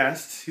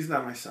podcast. He's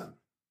not my son.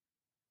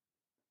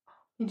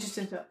 You just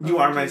did that. You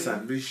are my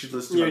son, but you should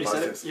listen to You my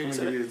already said podcast. it. You I'm already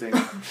gonna give you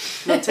the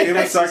thing. No take It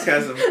back was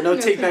sarcasm. No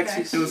take back back.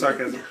 seats. It was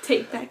sarcasm.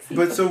 Take back seats.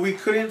 But so we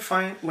couldn't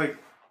find like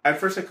at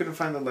first I couldn't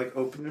find the like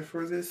opener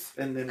for this,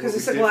 and then Because when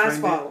it's we a did glass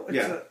find bottle. It,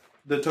 It's yeah,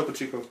 the Topo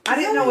Chico. I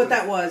didn't know what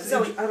that was.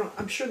 Zoe.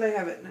 I'm sure they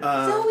have it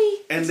now. Zoe!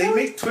 And they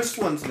make twist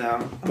ones now,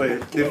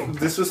 but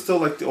this was still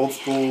like the old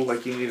school,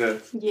 like you need a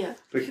Yeah.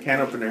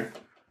 can opener.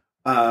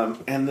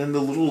 And then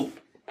the little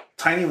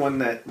tiny one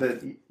that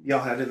y'all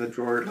had in the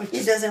drawer, like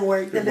It doesn't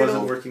work. The it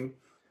wasn't little working.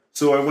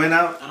 So I went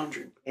out I don't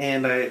drink.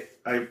 and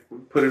I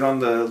put it on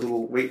the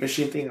little weight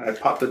machine thing. And I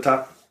popped the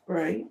top.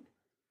 Right.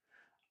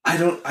 I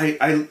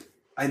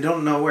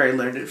don't know where I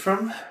learned it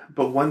from,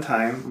 but one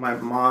time my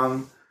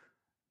mom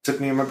took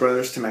me and my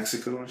brothers to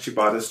Mexico and she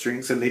bought us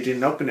drinks and they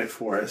didn't open it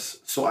for us.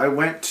 So I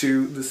went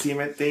to the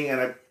cement thing and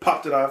I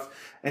popped it off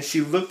and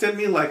she looked at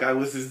me like I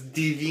was this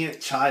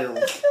deviant child.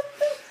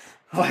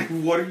 Like,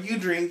 what are you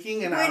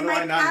drinking and how in do I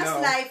my not past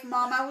know? life,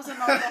 Mom, I was an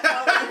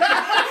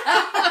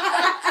alcoholic.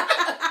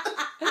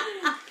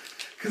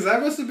 Because I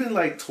must have been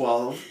like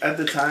 12 at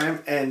the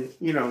time and,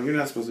 you're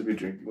not supposed to be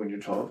drinking when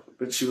you're 12.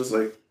 But she was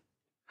like,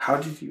 how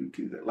did you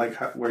do that? Like,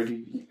 where do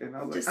you... And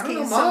I was like, Just I don't know,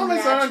 came so Mom,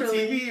 I saw it on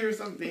naturally. TV or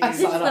something. I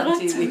saw it on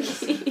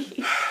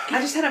TV.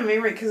 I just had a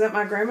memory because at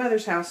my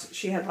grandmother's house,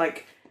 she had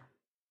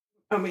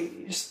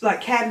just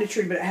like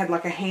cabinetry, but it had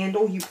like a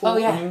handle you pull. Oh,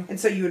 yeah. And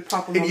so you would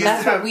pop them It on used that.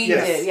 That's to what have- we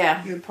yes. did,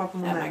 yeah. You would pop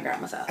them on At my that.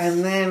 grandma's house.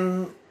 And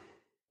then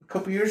a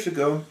couple years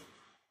ago,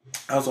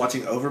 I was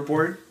watching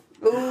Overboard.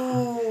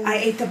 Ooh. I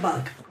ate the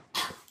bug.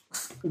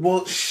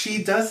 Well,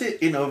 she does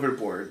it in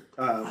Overboard.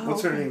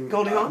 What's her okay. name?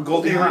 Goldie Hawn?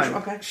 Goldie The Hawn.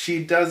 original, okay.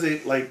 She does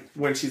it like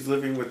when she's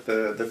living with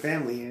the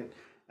family,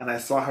 and I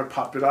saw her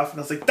pop it off, and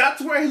I was like, "That's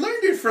where I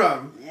learned it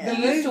from." Yeah.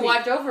 You used to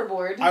watch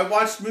Overboard. I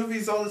watched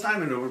movies all the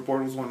time, and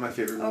Overboard was one of my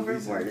favorite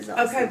movies. Overboard is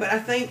awesome. Okay, but I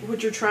think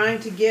what you're trying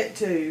to get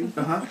to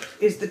Uh-huh.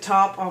 is the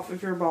top off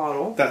of your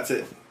bottle. That's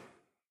it.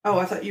 Oh,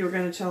 I thought you were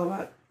going to tell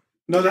about.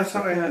 No, that's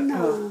how I.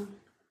 No.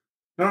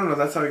 No,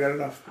 that's how I got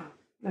it off.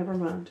 Never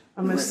mind.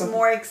 I He missed was something.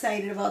 more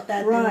excited about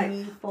that Right.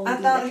 than me folding I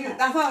thought the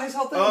cap. I thought his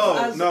whole thing Oh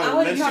was. I no! wanted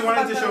Then to she talk wanted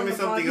about to that show on me the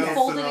something podcast. else.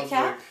 Folded and I a was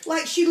cap? like,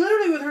 Like she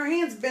literally with her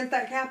hands bent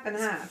that cap in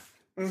half.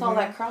 It's all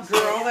that CrossFit.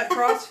 Girl, all that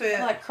CrossFit.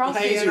 All that You CrossFit.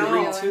 could use your Hanging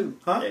ring on. too.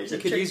 Huh? There's You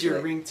a could trick use to your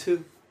it. ring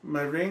too.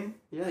 My ring?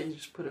 Yeah, you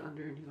just put it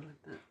under and you go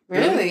like that.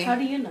 Really? How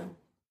do you know?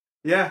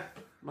 Yeah.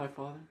 My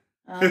father.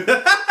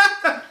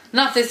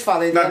 Not this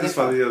father. The Not other this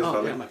father, the other Oh,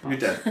 father. yeah, my Your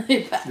dad. father.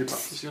 Your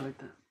pops. Just go like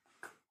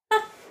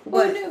that.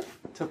 What? Who knew?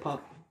 To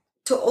pop.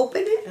 To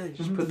open it? Yeah, you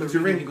just put the It's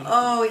your ring. ring. And you go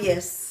like Oh,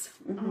 yes.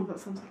 Oh, that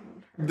sounds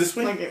like This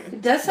way?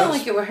 It does sound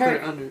like it would that. Put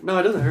hurt. it under. No,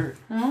 it doesn't hurt.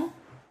 Huh?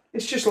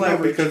 It's just No,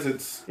 leverage. because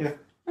it's, yeah.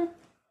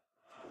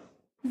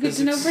 Good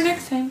to know for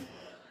next time.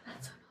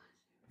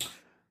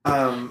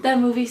 That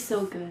movie's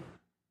so good.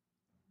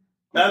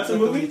 That's a Like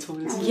the way movie? you told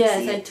me to see Yes,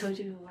 see I it. told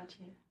you to watch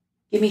it.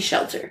 Give me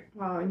shelter.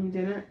 Wow, and you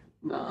didn't? it.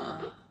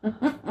 Nah.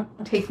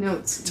 Take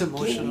notes. It's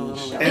emotional. I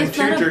don't like And It's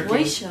not a tear-jerking.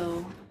 boy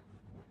show.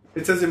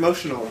 It says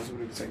emotional, is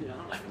what it's saying. Yeah, I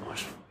don't like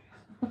emotional.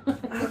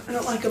 I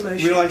don't like emotion.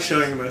 We don't like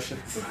showing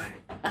emotions.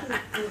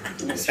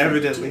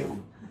 Evidently.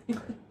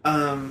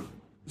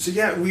 So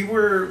yeah, we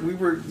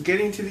were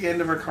getting to the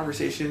end of our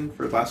conversation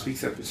for last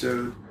week's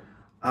episode,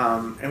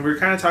 and we were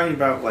kind of talking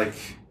about like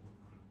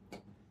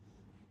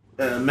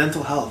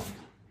mental health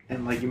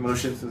and like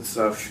emotions and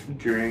stuff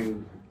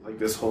during like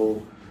this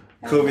whole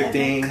COVID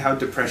thing. How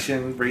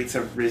depression rates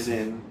have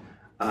risen.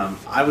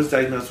 I was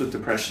diagnosed with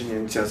depression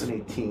in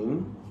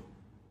 2018,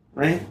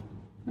 right?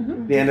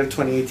 The end of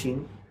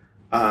 2018.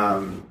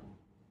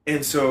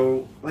 And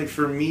so like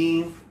for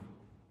me,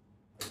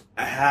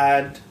 I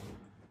had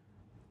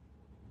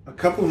a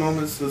couple of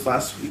moments this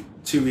last week,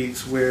 2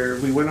 weeks, where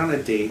we went on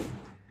a date,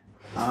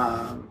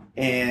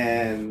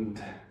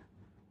 and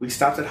we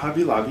stopped at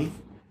Hobby Lobby,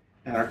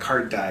 and our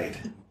car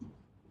died.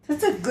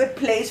 That's a good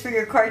place for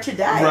your car to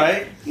die.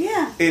 Right?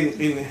 Yeah.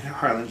 In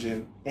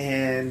Harlingen.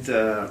 And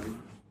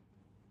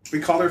we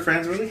called our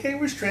friends. We're like, hey,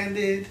 we're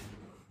stranded.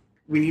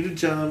 We need to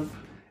jump.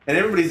 And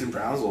everybody's in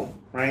Brownsville,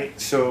 right?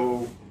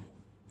 So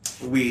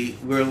I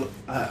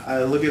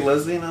look at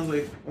Leslie and I was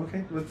like,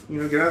 okay, let's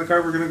get out of the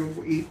car. We're going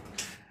to go eat.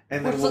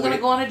 And We're then still we'll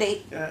gonna go on a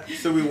date.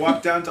 So we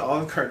walked down to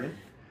Olive Garden.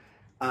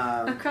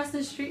 Across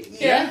the street?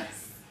 Yeah.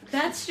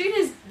 That street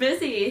is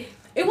busy.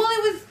 It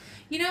was,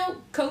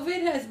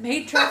 COVID has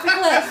made traffic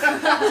less.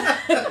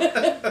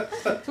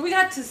 So we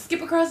got to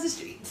skip across the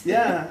street.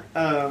 Yeah.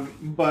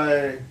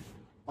 But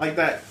like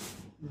that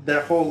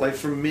whole like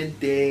from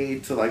midday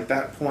to like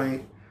that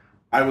point,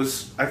 I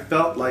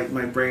felt like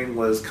my brain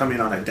was coming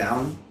on a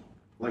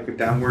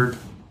downward,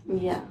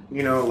 Yeah.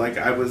 like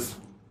I was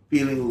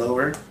feeling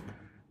lower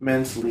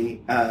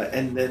mentally.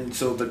 And then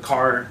so the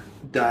car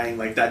dying,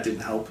 like that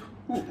didn't help.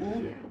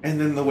 And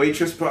then the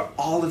waitress brought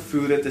all the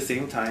food at the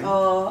same time.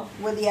 Oh,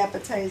 with the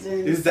appetizer.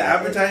 It was the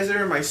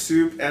appetizer, my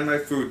soup, and my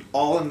food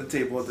all on the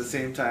table at the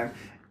same time.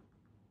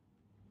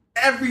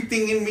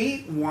 Everything in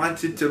me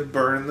wanted to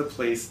burn the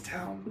place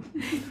down.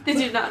 Did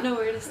you not know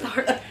where to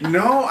start?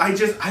 No, I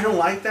don't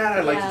like that.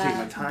 I like to take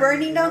my time.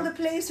 Burning down the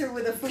place or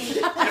with the food?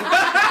 Because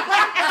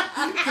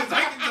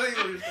I can tell you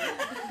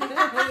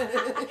where to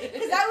start.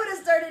 Because I would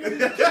have started in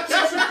the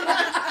kitchen.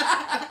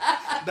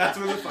 That's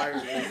where the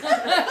fire is.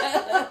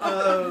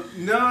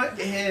 No,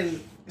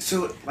 and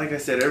so like I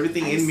said,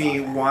 everything in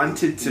me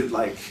wanted to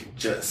like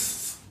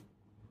just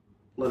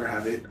let her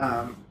have it.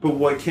 But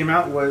what came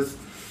out was,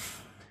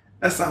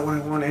 that's not what I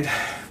wanted,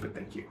 but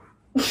thank you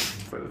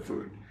for the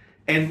food.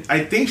 And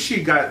I think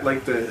she got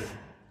like the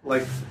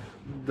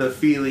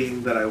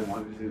feeling that I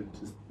wanted to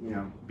just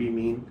be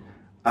mean.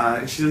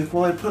 And she's like,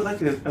 well, I put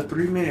like a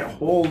 3-minute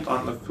hold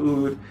on the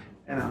food.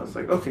 And I was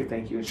like, okay,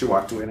 thank you. And she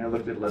walked away, and I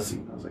looked at Leslie,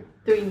 and I was like,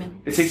 3 minutes.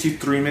 it takes you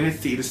 3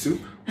 minutes to eat a soup?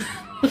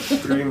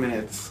 3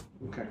 minutes.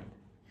 Okay.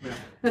 Yeah.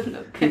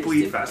 No, People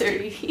eat kids do faster.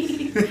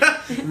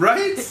 30.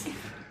 Right?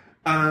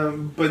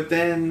 But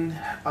then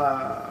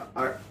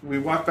we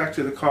walked back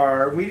to the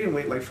car. We didn't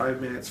wait like 5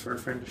 minutes for a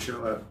friend to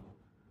show up.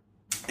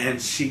 And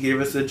she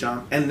gave us a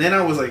jump. And then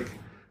I was like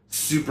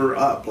super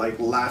up, like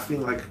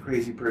laughing like a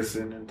crazy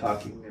person and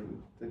talking.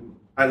 And then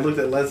I looked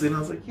at Leslie and I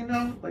was like,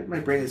 like my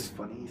brain is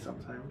funny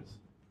sometimes.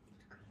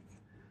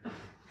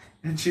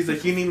 And she's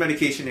like, you need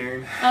medication,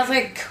 Erin. I was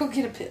like, go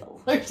get a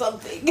pill or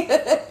something.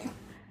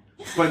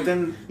 But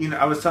then,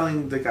 I was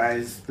telling the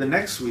guys the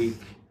next week.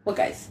 What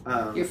guys?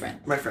 Your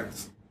friends. My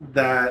friends.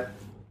 That,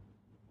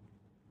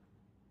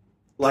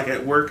 like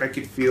at work, I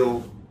could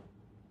feel,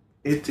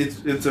 it's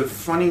a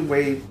funny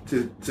way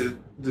to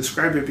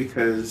describe it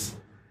because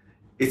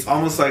it's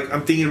almost like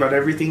I'm thinking about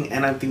everything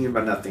and I'm thinking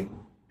about nothing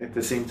at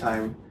the same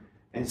time.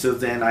 And so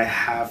then I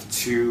have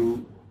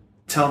to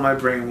tell my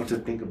brain what to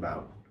think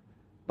about.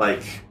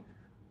 Like,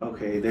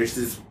 okay, there's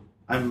this,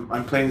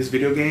 I'm playing this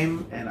video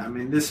game and I'm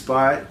in this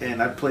spot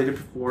and I've played it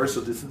before,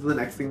 so this is the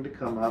next thing to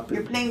come up.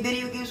 You're playing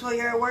video games while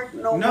you're at work?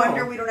 No No.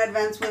 wonder we don't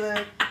advance with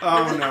a...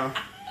 Oh, no.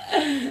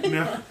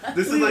 No.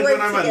 This is We like work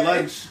when I'm at together.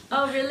 lunch.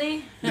 Oh,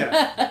 really?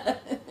 Yeah.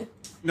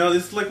 No,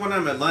 this is like when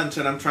I'm at lunch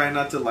and I'm trying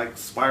not to like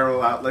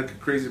spiral out like a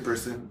crazy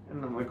person.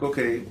 And I'm like,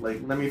 okay, like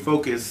let me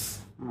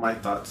focus my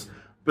thoughts.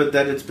 But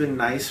that it's been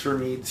nice for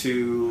me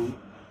to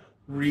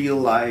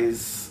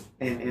realize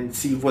and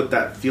see what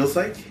that feels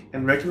like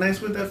and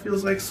recognize what that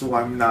feels like, so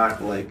I'm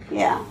not like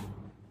Yeah.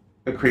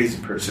 a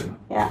crazy person.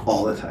 Yeah.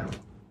 All the time.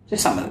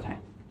 Just some of the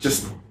time.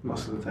 Just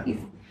most of the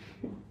time.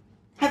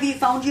 Have you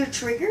found your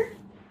trigger?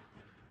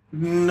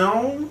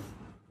 No,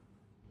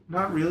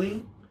 not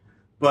really.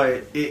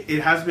 But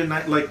it has been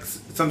like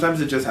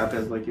sometimes it just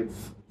happens. Like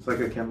it's like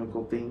a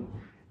chemical thing,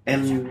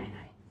 and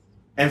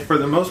for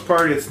the most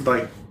part, it's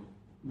like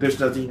there's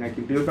nothing I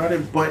can do about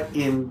it. But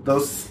in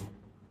those,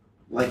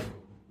 like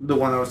the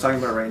one I was talking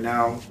about right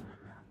now,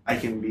 I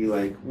can be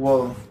like,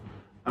 well,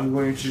 I'm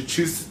going to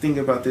choose to think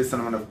about this,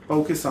 and I'm going to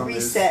focus on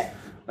Reset. this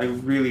like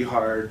really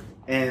hard.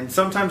 And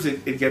sometimes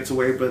it gets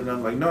away, but then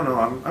I'm like, no,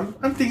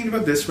 I'm thinking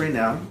about this right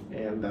now,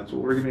 and that's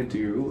what we're gonna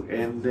do.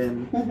 And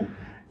then,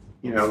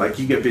 you know, like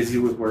you get busy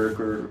with work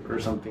or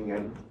something,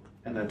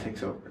 and that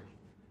takes over.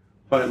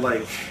 But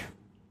like,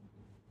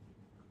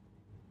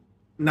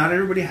 not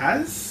everybody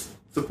has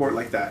support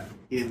like that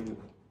in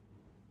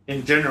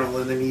general,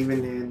 and then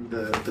even in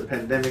the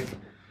pandemic,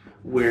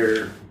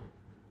 where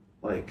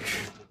like,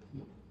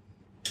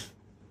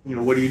 you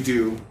know, what do you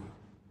do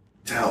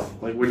to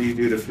help? Like, what do you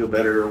do to feel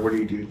better, or what do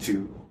you do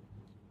to,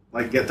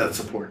 like, get that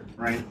support,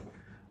 right?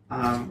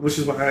 Which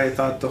is why I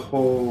thought the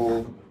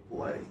whole,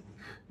 like,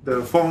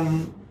 the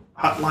phone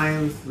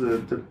hotlines,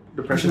 the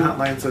depression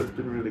hotlines have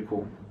been really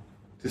cool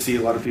to see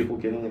a lot of people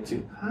getting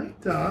into. Hi,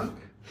 Doc.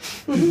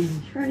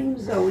 Her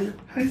name's Zoe.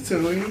 Hi,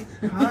 Zoe.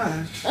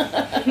 Gosh.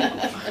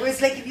 It was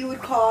like if you would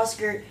call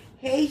Oscar,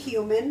 hey,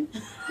 human.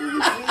 His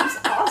name's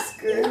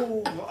Oscar.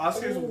 Oh, well,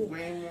 Oscar's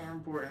way more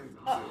important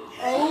than Zoe.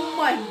 Oh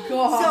my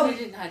god. So- I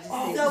did not just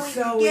say Zoe,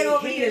 Zoe, get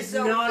over he here, is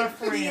Zoe. not a He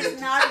friend.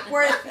 is not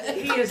worth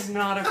it. He is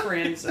not a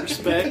friend. So.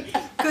 Respect.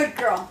 Good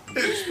girl.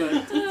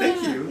 Respect.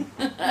 Thank you.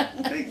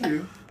 Thank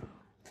you.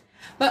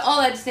 But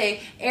all that to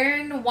say,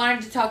 Aaron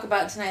wanted to talk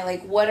about tonight,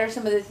 like, what are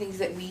some of the things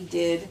that we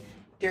did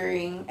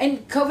during,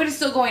 and COVID is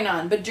still going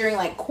on, but during,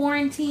 like,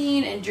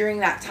 quarantine and during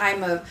that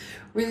time of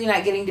really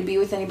not getting to be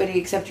with anybody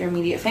except your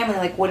immediate family,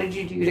 like, what did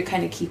you do to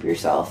kind of keep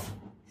yourself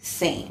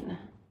sane?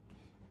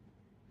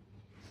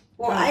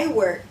 Well, I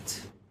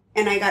worked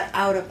and I got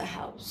out of the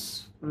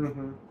house.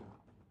 Mm-hmm.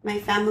 My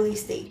family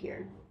stayed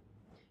here.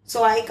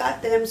 So I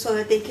got them so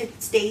that they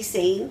could stay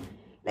sane.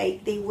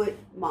 Like, they would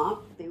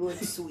mop, they would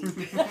sweep.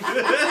 They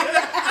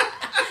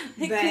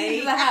They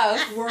cleaned the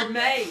house. were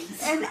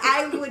maids. And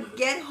I would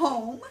get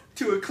home.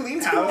 To a clean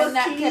to house. And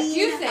that kept clean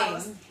you sane.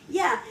 house.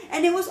 Yeah,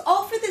 and it was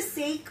all for the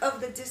sake of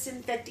the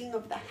disinfecting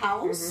of the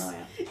house. Oh,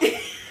 yeah.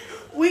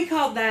 We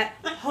called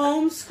that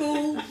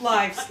homeschool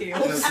life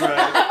skills. That's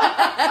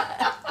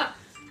right.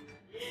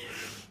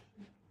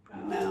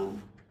 No,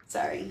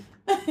 sorry.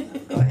 Go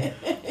ahead.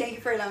 Thank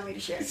you for allowing me to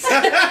share.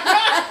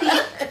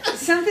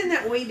 Something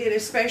that we did,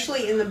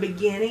 especially in the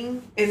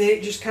beginning, and then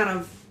it just kind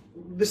of,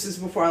 this is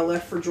before I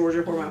left for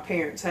Georgia where my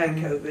parents had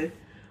COVID.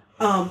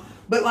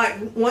 But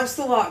like once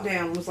the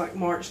lockdown was like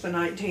March the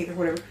 19th or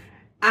whatever,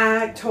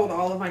 I told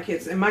all of my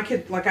kids, and my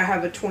kid, like I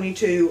have a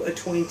 22, a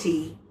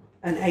 20,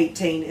 an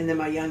 18, and then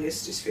my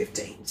youngest is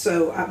 15.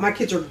 So my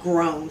kids are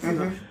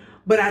grown.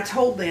 But I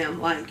told them,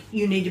 like,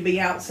 you need to be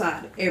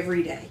outside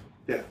every day.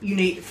 Yeah. You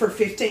need, for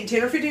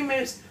 10 or 15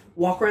 minutes,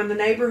 walk around the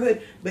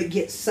neighborhood, but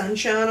get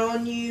sunshine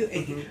on you.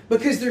 And,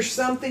 because there's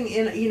something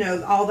in, you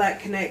know, all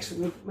that connects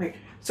with me.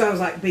 So I was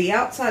like, be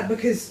outside,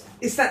 because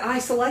it's that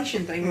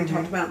isolation thing we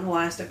talked about in the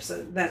last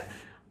episode. That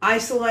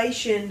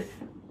isolation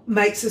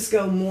makes us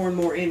go more and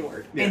more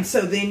inward. Yeah. And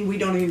so then we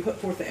don't even put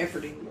forth the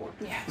effort anymore.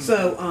 Yeah.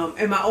 So,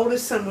 and my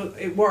oldest son was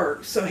at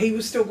work, so he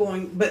was still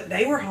going, but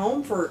they were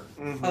home for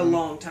a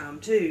long time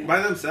too.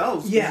 By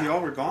themselves, because Yeah.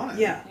 y'all were gone.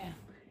 Yeah.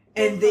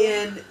 And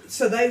then,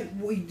 so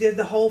we did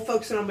the whole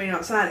focusing on being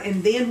outside.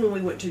 And then when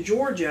we went to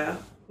Georgia,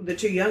 the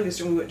two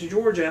youngest, and we went to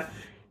Georgia,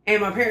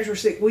 and my parents were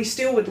sick, we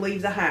still would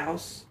leave the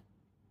house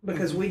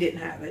because we didn't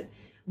have it.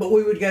 But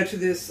we would go to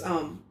this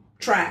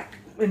track,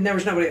 and there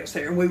was nobody else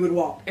there, and we would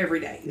walk every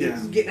day. Yeah.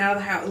 Getting out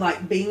of the house,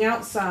 like being Your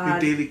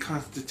outside. daily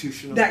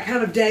constitutional. That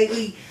kind of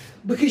daily,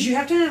 because you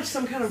have to have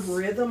some kind of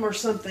rhythm or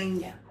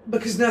something,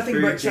 because nothing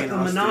Very breaks up Jane the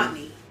Austen.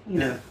 monotony, you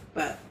know. Yeah.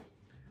 But,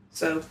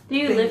 so. Do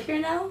you live here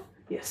now?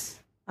 Yes,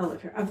 I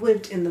live here. I've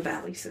lived in the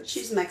valley since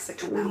She's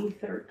Mexican now.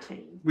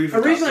 2013. We've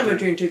Originally, I adopted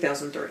moved her. here in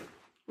 2003.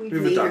 We've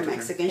We've made her adopted her.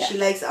 Mexican. She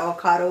likes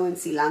avocado and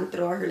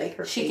cilantro.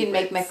 Her She can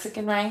make favorites.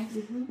 Mexican rice.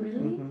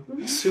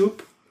 Really?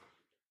 Soup.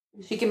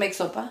 She can make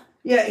sopa.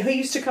 Yeah, he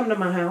used to come to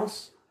my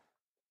house.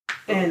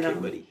 And Okay,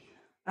 buddy.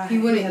 He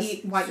wouldn't has-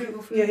 eat white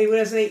people food. Yeah, he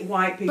doesn't eat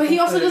white people. But he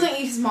also food. doesn't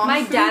eat his mom's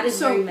My food, dad is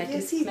so very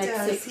Yes, he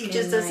Mexican. does. He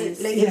just doesn't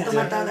rice. like Yeah.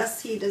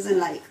 tomatadas. He doesn't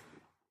like.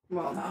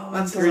 well. Oh,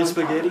 That's I'm green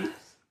sorry. spaghetti.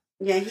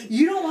 Yeah, he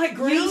You don't like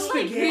green You don't like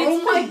spaghetti? green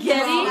Oh my spaghetti?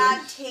 God.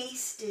 not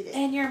tasted it.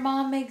 And your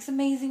mom makes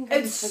amazing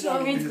green It's so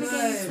spaghetti. Green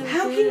spaghetti is good. so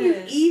How can you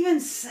good. even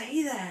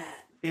say that?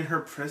 In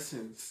her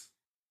presence.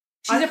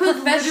 She's I a could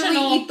professional.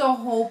 Literally eat the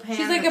whole pan.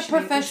 She's like that a she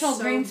makes. professional It's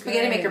so green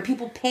spaghetti good. maker.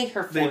 People pay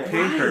her for They it.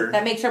 pay her.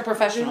 That makes her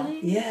professional. Really?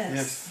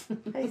 Yes. Yes.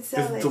 I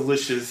sell It's it.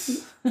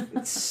 delicious.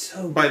 It's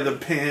so By the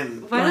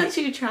pen. Why don't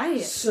you try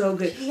it? So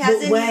good. He But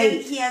hasn't wait,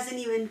 even. He hasn't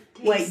even.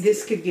 Tasted wait,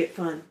 this could get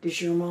fun.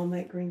 Does your mom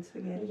make green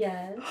spaghetti?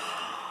 Yes.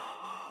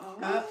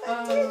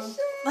 competition.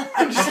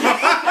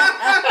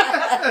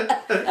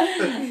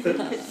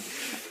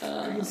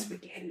 Green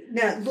spaghetti.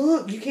 Now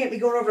look, you can't be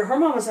going over to her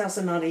mama's house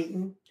and not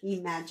eating.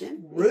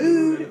 Imagine.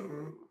 Rude.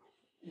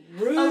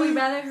 Rude. Oh, we'd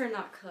rather her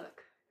not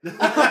cook. My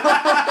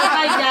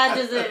dad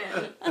doesn't.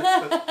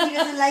 He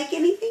doesn't like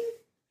anything?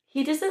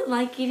 He doesn't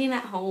like eating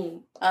at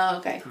home. Oh,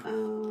 okay.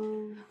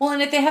 Oh. Well,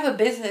 and if they have a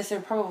business, they're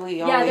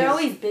probably always... Yeah, they're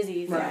always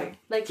busy. So. Right.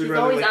 Like, We'd he's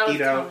rather, always like, out of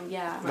eat out. town.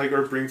 Yeah. Like,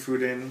 or bring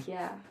food in.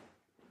 Yeah.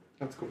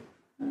 That's cool.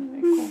 Oh,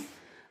 very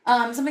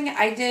cool. Something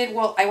I did,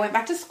 well, I went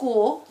back to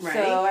school, Right.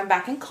 so I'm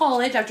back in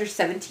college after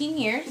 17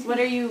 years. What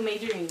are you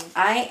majoring in?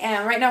 I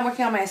am, right now I'm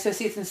working on my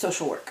associates in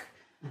social work.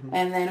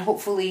 And then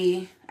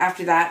hopefully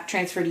after that,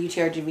 transfer to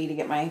UTRGV to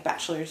get my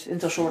bachelor's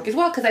in social work as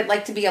well, because I'd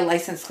like to be a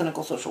licensed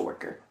clinical social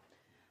worker.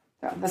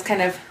 So that's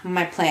kind of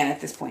my plan at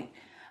this point.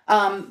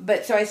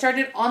 But so I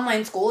started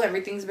online school.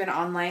 Everything's been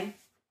online.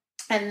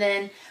 And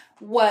then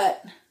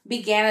what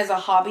began as a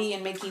hobby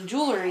in making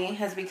jewelry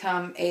has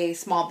become a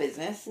small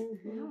business,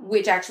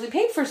 which actually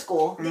paid for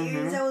school. The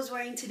earrings I was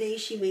wearing today,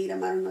 she made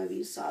them. I don't know if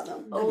you saw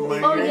them. Oh, My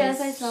oh earrings, yes,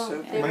 I saw.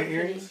 so They were my pretty.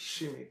 earrings,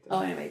 she made them. Oh,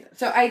 I made them.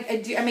 So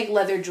I make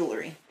leather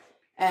jewelry.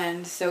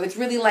 And so it's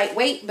really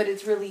lightweight, but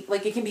it's really,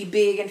 like, it can be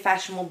big and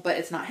fashionable, but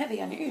it's not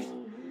heavy on your ears.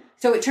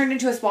 So it turned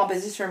into a small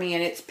business for me,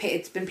 and it's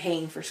been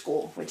paying for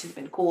school, which has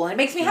been cool, and it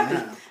makes me happy.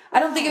 Yeah.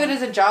 I don't think of it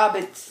as a job.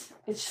 It's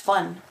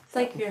fun. It's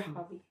like your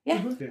hobby.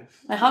 Yeah, Yes.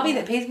 my hobby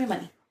that pays me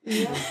money.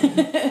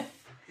 Yeah.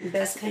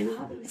 Best kind of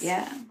hobbies.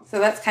 Yeah. So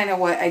that's kind of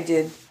what I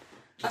did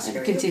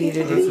and continue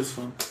to Oh, do. this is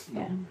fun.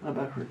 Yeah. My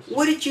back hurts.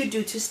 What did you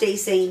do to stay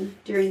sane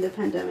during the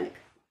pandemic?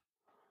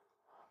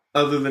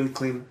 Other than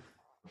clean.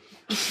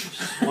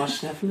 Just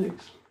watch Netflix.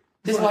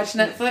 Just watch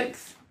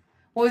Netflix.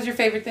 What was your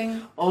favorite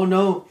thing? Oh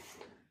no.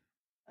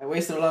 I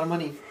wasted a lot of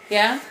money.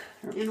 Yeah.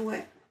 And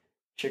what?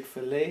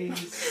 Chick-fil-A, Oh my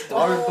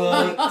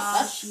Starbucks,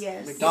 gosh,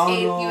 yes.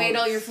 McDonald's. You ate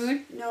all your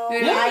food? No,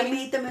 Yeah. I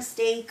made the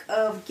mistake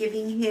of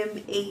giving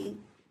him a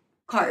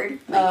card,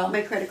 Oh.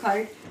 my credit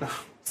card,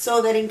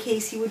 so that in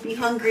case he would be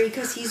hungry,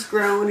 because he's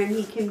grown and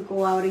he can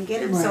go out and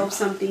get himself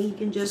something, he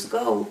can just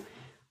go.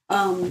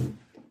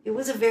 It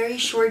was a very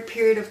short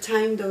period of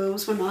time, though. It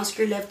was when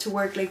Oscar left to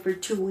work, like, for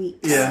 2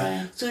 weeks.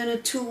 Yeah. So in a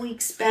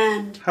 2-week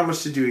span, How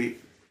much did you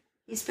eat?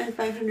 he spent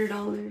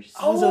 $500.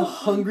 I was a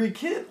hungry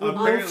kid. with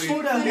no Apparently.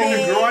 food at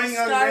He's a home. growing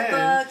young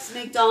man. Starbucks,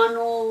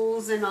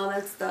 McDonald's, and all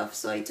that stuff.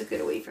 So I took it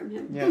away from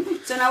him. Yeah.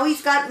 So now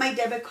he's got my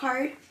debit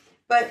card,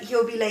 but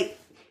he'll be like,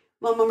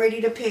 "Mom, I'm ready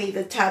to pay.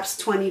 The tap's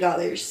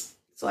 $20."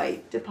 So I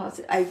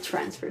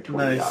transfer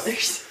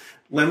 $20.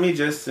 Let me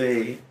just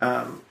say,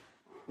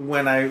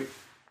 when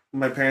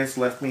my parents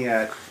left me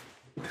at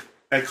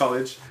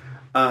college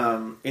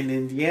in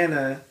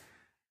Indiana,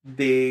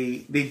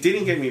 they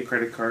didn't get me a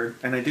credit card,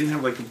 and I didn't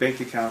have like a bank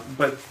account,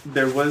 but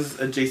there was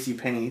a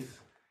JCPenney's,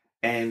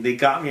 and they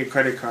got me a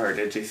credit card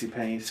at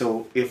JCPenney.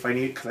 So if I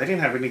need, because I didn't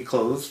have any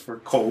clothes for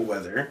cold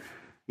weather,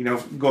 you know,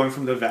 going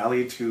from the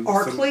valley to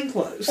Or clean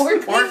clothes. Or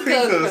clean clean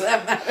clothes, clothes. for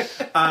that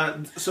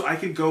matter. so I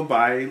could go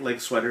buy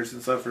like sweaters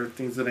and stuff or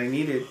things that I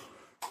needed.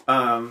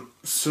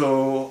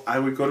 So I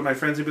would go to my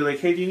friends and be like,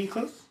 "Hey, do you need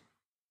clothes?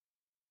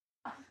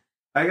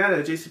 I got a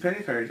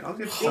JCPenney card. I'll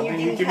get And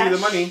and you you give give me the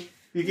cash? money.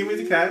 You give me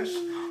the cash,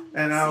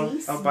 and I'll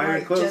See? buy your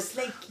Smart, clothes." just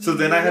like So you,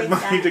 then I had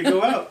like money that. to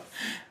go out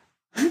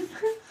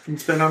and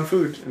spend on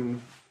food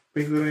and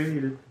things that I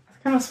needed.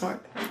 Kind of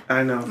smart.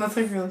 I know. That's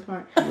like really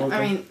smart. Welcome.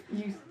 I mean,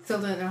 you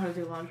still didn't know how to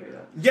do laundry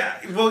though. Yeah,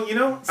 well, you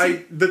know,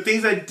 the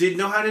things I did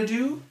know how to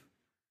do,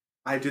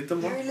 I did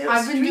them You're a well. little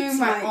I've been street doing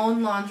my smart.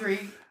 own laundry,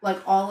 like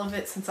all of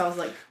it, since I was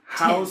like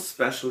 10. How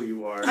special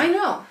you are. I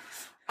know.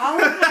 All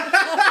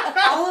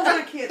of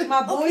my kids,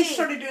 my boys Okay,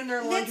 started doing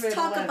their laundry. Let's at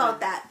talk 11. about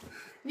that.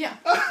 Yeah.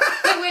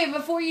 Wait,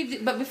 before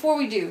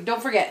we do,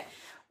 don't forget.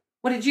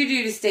 What did you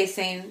do to stay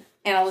sane,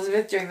 Anne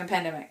Elizabeth, during the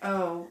pandemic?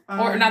 Oh.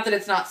 Or not that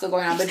it's not still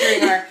going on, but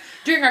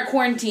during our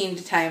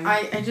quarantined time.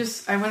 I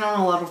went on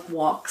a lot of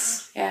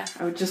walks. Yeah,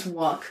 I would just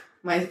walk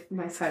my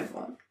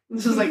sidewalk.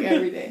 This was like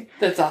every day.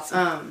 that's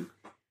awesome.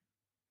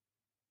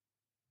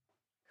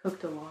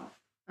 Cooked a lot.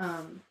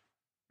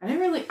 I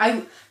didn't really.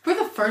 For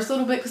the first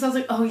little bit, because I was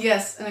like, oh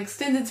yes, an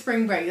extended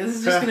spring break. This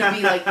is just gonna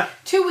be like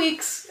 2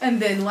 weeks, and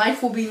then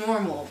life will be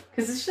normal.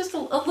 Because it's just a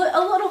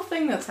little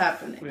thing that's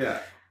happening. Yeah.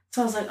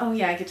 So I was like, oh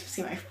yeah, I get to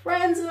see my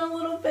friends in a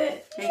little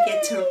bit. I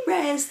get to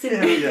rest and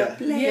Yeah, make yeah. a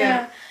plan.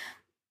 Yeah.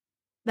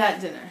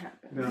 That didn't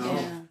happen. No.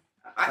 Yeah.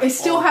 I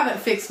still haven't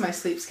fixed my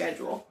sleep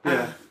schedule.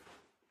 Yeah.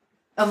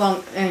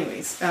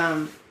 Anyways,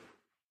 I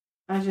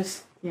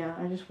just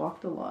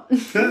walked a lot.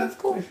 That's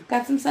cool.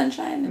 Got some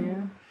sunshine. And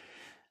Yeah.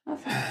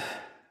 Awesome.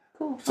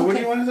 Cool. So what do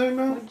Okay. you want to talk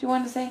about? What do you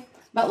want to say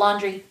about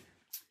laundry?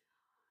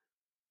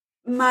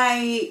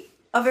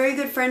 A very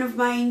good friend of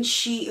mine,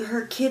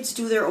 her kids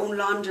do their own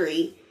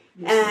laundry,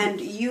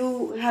 and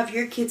you have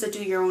your kids that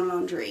do your own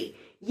laundry.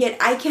 Yet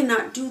I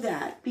cannot do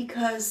that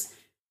because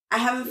I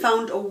haven't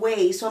found a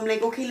way. So I'm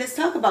like, okay, let's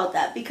talk about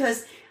that,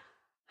 because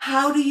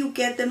how do you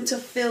get them to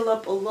fill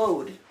up a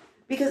load?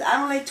 Because I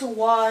don't like to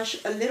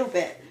wash a little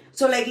bit.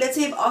 So like, let's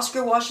say if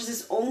Oscar washes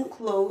his own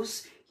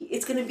clothes,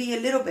 it's gonna be a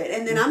little bit,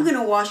 and then I'm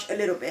gonna wash a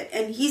little bit,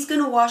 and he's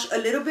gonna wash a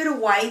little bit of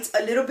whites,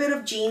 a little bit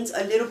of jeans,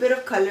 a little bit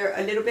of color,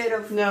 a little bit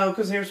of. No,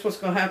 because here's what's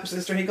going to happen,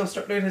 sister. He's going to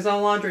start doing his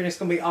own laundry, and it's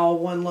going to be all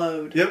one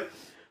load. Yep.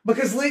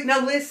 Because listen,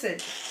 girl,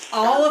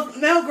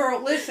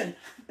 listen.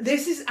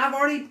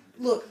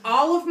 Look,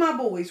 all of my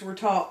boys were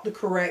taught the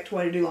correct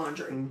way to do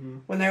laundry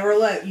when they were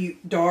little. You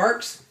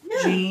darks,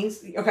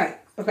 jeans. Okay.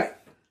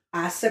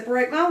 I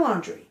separate my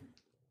laundry,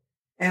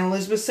 and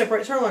Elizabeth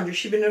separates her laundry.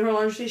 She's been doing her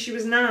laundry since she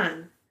was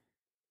 9.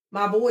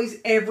 My boys,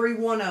 every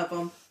one of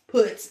them,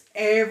 puts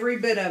every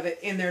bit of it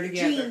in there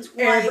together. Jeans,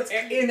 whites.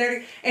 In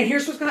there, and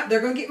here's what's going to happen.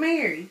 They're going to get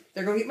married.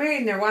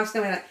 And their wife's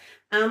going to be like,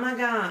 oh my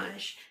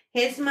gosh,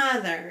 his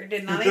mother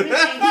did not even teach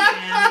him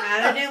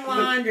how to do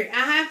laundry.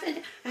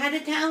 I had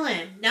to tell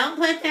him, don't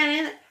put that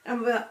in.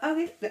 I'm like,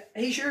 okay,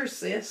 he's yours,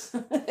 sis.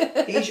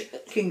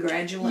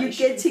 Congratulations.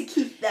 You get to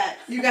keep that.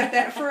 You got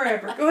that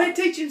forever. Go ahead and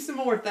teach him some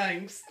more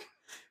things.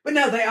 But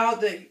no, they all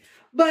do.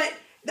 But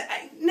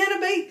Nana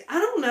B, I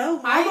don't know.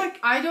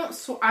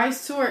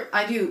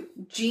 I do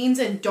jeans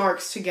and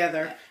darks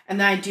together, and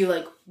then I do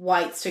like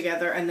whites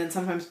together, and then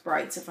sometimes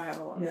brights if I have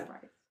a lot of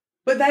brights.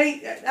 But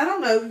I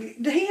don't know.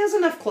 He has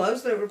enough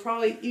clothes that would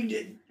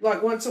probably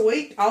like once a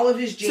week. All of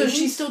his jeans. So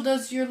she still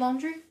does your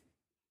laundry?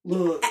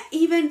 Look,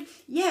 Even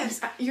yes,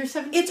 You're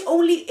 17. it's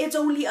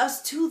only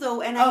us two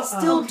though, and I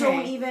still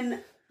don't even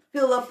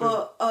fill up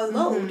a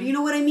load. You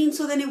know what I mean?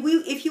 So then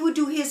if he would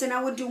do his and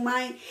I would do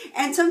mine,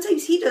 and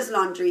sometimes he does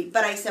laundry,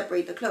 but I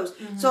separate the clothes.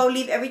 So I'll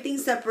leave everything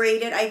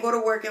separated. I go to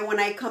work, and when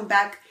I come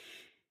back,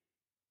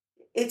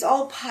 it's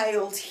all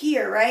piled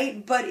here,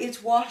 right? But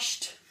it's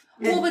washed.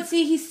 Well, but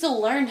see, he still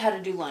learned how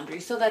to do laundry,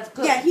 so that's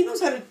good. Yeah, he knows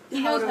how to.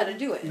 He knows how to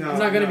do it. No, He's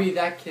not gonna be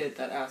that kid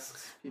that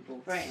asks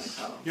people. Right.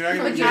 How. You're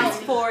not But gonna you're get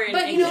for it.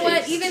 But you know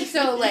what? Even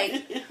so,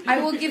 like, I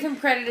will give him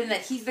credit in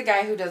that he's the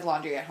guy who does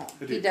laundry at home.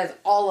 He does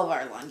all of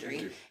our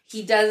laundry.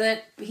 He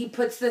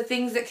puts the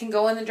things that can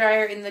go in the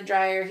dryer.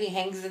 He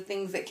hangs the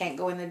things that can't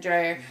go in the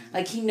dryer.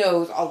 Like, he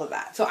knows all of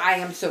that. So I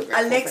am so grateful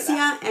for Alexia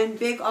that. and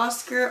Big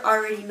Oscar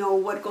already know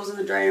what goes in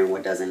the dryer and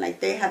what doesn't. Like,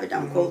 they have it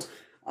down cold.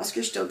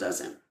 Oscar still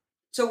doesn't.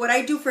 So what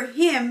I do for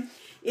him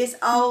is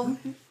I'll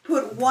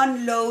put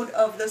one load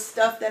of the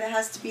stuff that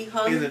has to be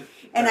hung,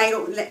 and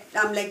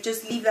I'm like,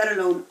 just leave that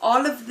alone.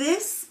 All of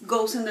this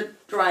goes in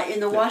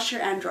the washer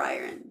and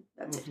dryer, and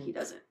that's it. He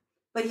does it.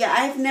 But yeah,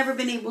 I've never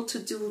been able to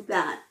do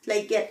that.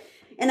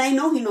 And I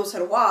know he knows how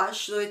to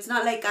wash, so it's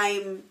not like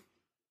I'm,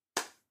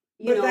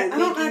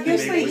 I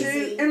guess they do.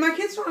 lazy. And my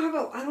kids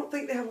I don't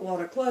think they have a lot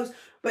of clothes.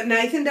 But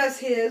Nathan does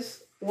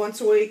his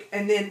once a week,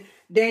 and then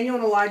Daniel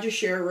and Elijah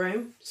share a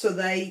room. So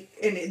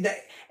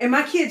and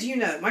my kids,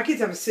 my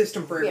kids have a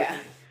system for everything.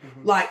 Yeah.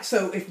 Like,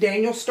 so if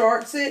Daniel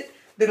starts it,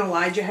 then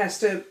Elijah has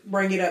to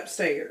bring it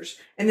upstairs.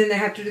 And then they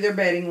have to do their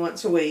bedding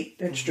once a week.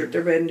 They have to strip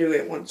their bed and do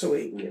it once a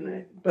week.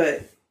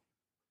 But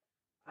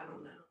I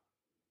don't know.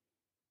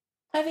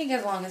 I think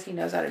as long as he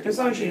knows how to do it. As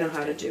long as you know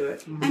how to do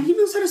it. And he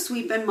knows how to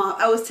sweep and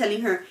mop. I was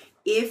telling her,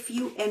 if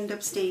you end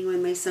up staying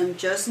with my son,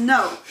 just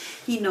know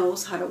he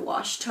knows how to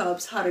wash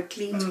tubs, how to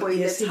clean toilets,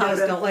 Yes, he how does.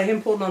 to Don't let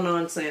him pull no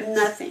nonsense.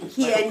 nothing.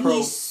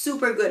 He's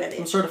super good at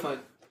I'm it. certified.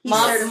 He's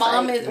Mom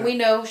certified. is. We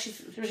know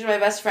she's my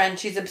best friend.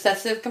 She's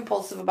obsessive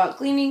compulsive about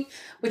cleaning,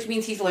 which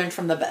means he's learned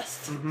from the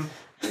best.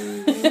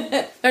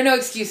 There are no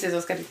excuses,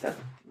 Oscar.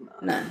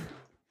 None.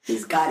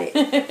 He's got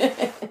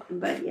it.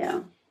 But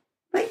yeah.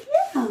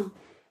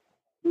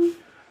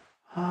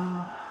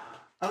 I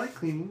like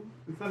cleaning.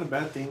 It's not a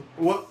bad thing.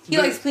 What He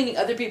likes cleaning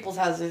other people's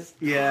houses.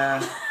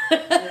 Yeah.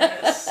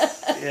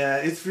 Yeah,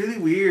 it's really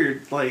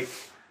weird. Like,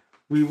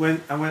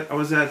 I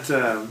was at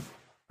a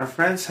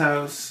friend's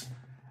house,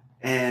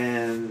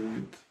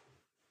 and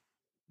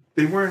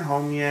they weren't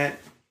home yet,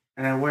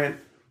 and I went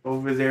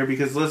over there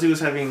because Leslie was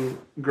having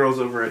girls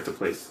over at the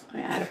place. Oh,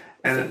 yeah,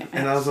 And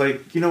I was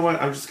like, you know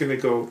what? I'm just going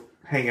to go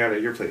hang out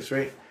at your place,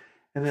 right?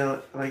 And they're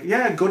like,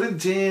 yeah, go to the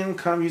gym,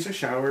 come use a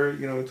shower,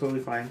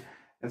 totally fine.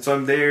 And so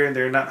I'm there, and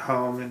they're not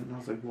home, and I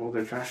was like, well,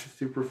 their trash is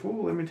super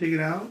full. Let me take it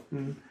out.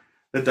 And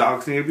the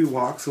dogs need to be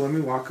walked, so let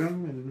me walk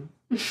them,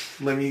 and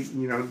let me,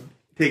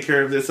 take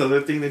care of this other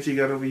thing that you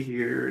got over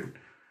here.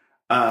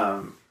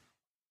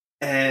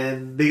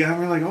 And they got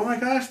me like, oh my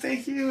gosh,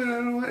 thank you. And I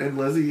don't know what. And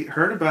Leslie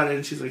heard about it,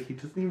 and she's like, he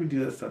doesn't even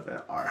do that stuff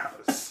at our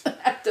house.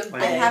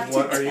 I have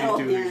what to are tell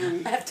you doing?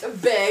 him. I have to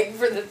beg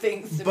for the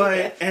things to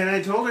be And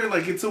I told her,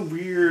 like, it's a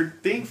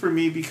weird thing for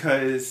me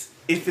because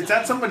if it's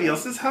at somebody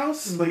else's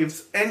house, like,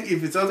 if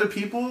it's other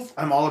people's,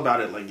 I'm all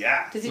about it. Like,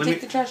 yeah. Does he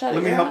take the trash out Let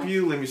of me your help house?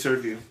 you. Let me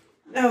serve you.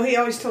 No, he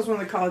always tells one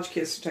of the college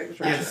kids to take the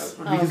trash Yes,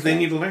 out. because they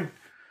need to learn.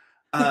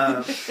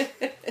 Oh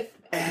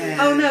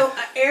no,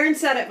 Aaron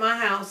sat at my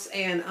house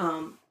and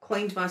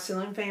cleaned my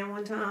ceiling fan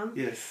one time.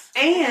 Yes.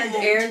 And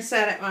Aaron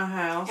sat at my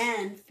house.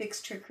 And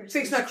fixed her Christmas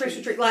Fixed my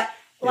Christmas tree.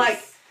 tree.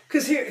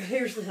 Because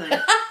here's the thing.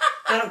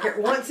 I don't care.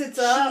 Once it's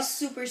up. She's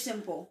super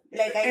simple.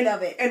 Like, I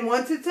love it. And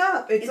once it's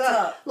up, it's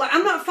up. Like,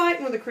 I'm not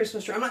fighting with a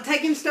Christmas tree. I'm not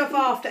taking stuff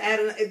off to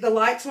add the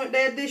lights went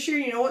dead this year.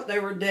 You know what? They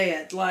were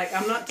dead. Like,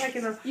 I'm not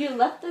taking them. You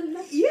left them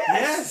there?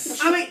 Yes.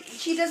 I mean,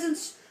 She doesn't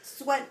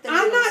sweat the I'm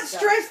little not stuff.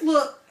 stressed.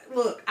 Look,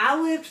 look, I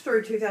lived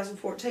through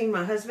 2014.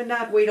 My husband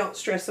died. We don't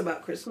stress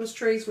about Christmas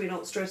trees. We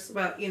don't stress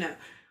about,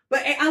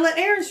 But I let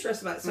Aaron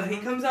stress about it. So he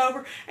comes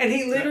over and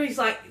he literally is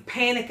like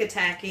panic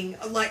attacking,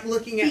 like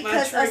looking at my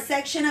Because tree. a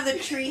section of the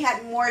tree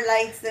had more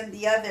lights than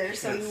the other,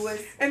 so he was.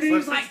 And then he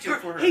was like,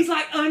 he's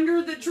like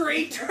under the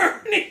tree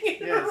turning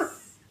it around.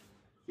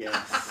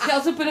 Yes. You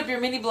also put up your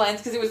mini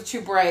blinds because it was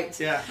too bright.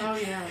 Yeah. Oh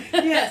yeah.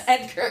 Yes.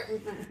 And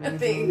curtains and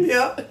things.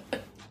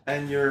 Yep.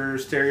 And your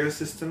stereo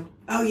system?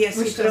 Oh, yes.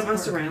 Which We put up my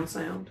doesn't work. surround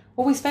sound.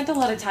 Well, we spent a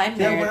lot of time Yeah,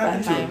 there what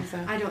at that happened to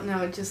time. So. I don't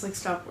know. It just like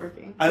stopped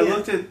working. I Yeah.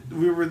 looked at,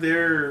 we were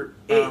there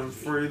It-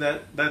 for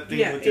that thing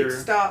Yeah, with it your...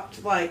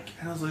 stopped like...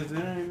 And I was like,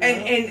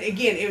 And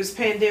again, it was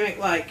pandemic,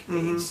 like,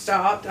 Mhm. it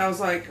stopped. I was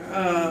like,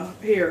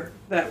 here,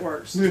 that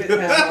works. It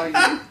has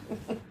volume.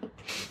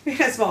 It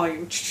has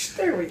volume.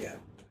 There we go.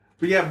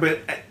 But yeah, but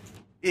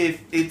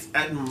if it's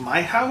at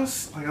my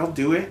house, like, I'll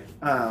do it.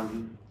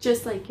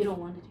 Just like you don't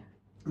want to do.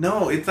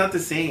 No, it's not the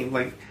same.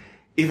 Like,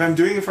 if I'm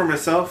doing it for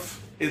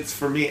myself, it's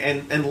for me.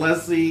 And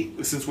Leslie,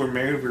 since we're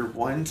married, we're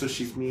one, so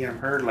she's me, I'm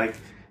her. Like,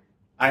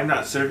 I'm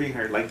not serving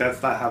her. Like,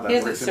 that's not how that He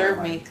works. doesn't serve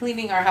in my me. life.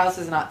 Cleaning our house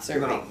is not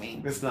serving No,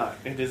 me. it's not.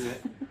 It isn't.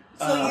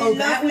 So Oh, your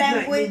that love would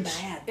make me language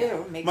mad.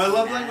 It makes My me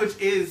love mad. language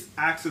is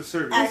acts of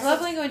service. His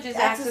love language is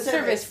acts of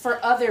service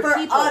for other for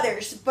people.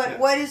 others, but Yeah.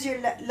 what is your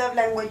love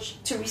language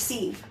to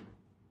receive?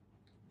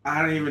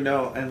 I don't even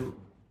know. And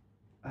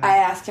I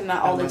ask him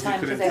that all the Unless you time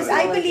couldn't because tell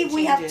I you. believe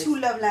we have two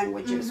love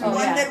languages: Mhm. Oh, one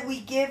yeah. that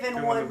we give and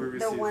And one that one we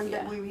the receive. one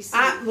that Yeah. we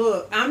receive.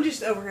 Look, I'm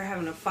just over here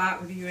having a fight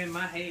with you in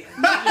my head.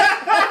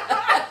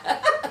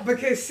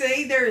 Because,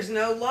 see, there is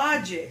no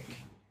logic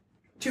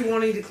to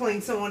wanting to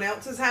clean someone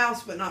else's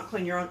house but not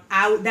clean your own.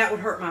 That would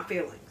hurt my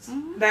feelings.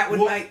 That would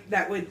Well,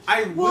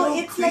 I will well,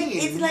 it's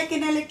clean. like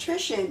an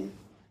electrician.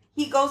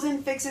 He goes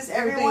and fixes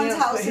Everything everyone's else,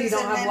 but houses, he don't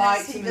and have then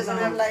lights he in his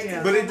doesn't have house, lights. yeah.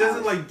 in But his it doesn't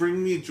house. like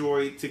bring me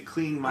joy to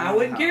clean my I own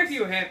wouldn't house. care if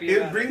you were happy It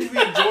about brings it.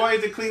 me joy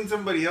to clean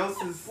somebody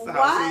else's house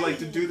Why? or like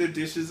to do their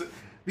dishes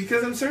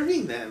because I'm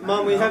serving them.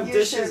 Mom, we have You're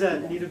dishes serving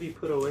that them. need to be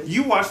put away.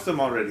 You washed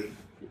them already.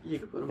 You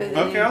can put them But away.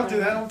 then- Okay, I'll do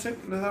that. I'll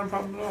take. That's not a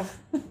problem at all.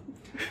 But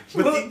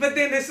But, but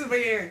then this will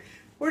be Aaron.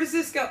 Where does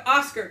this go?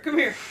 Oscar, come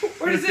here.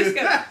 Where does this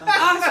go?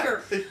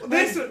 Oscar,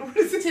 this one. What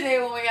is it?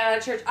 Today when we got out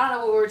of church, I don't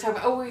know what we were talking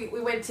about. Oh,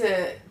 we went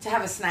to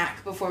have a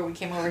snack before we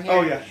came over here.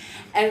 Oh yeah.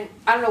 And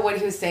I don't know what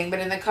he was saying, but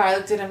in the car I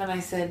looked at him and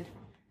I said,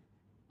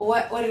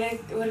 what did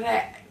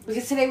I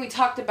because today we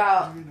talked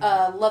about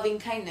loving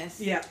kindness.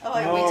 Yeah. Oh,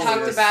 Oh, we talked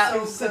yes. about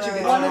It was such a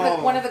good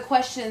one of the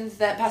questions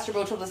that Pastor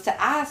Bo told us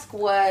to ask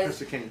was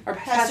Mr. King. or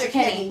Pastor Pastor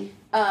Kenny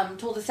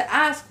told us to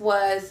ask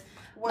was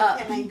What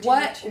can I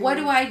do what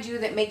do I do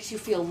that makes you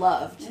feel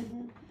loved?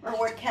 or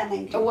what can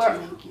I do Or to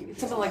make you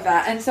something like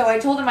that. And so I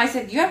told him, I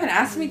said, you haven't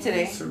asked me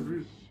today. So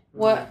rude.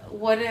 What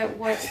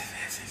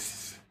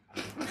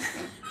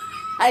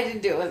I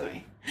didn't do it with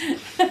me.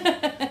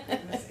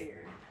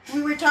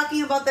 We were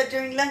talking about that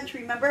during lunch,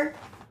 remember?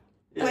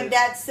 Yeah. When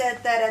Dad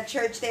said that at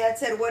church, they had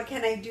said, "What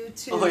can I do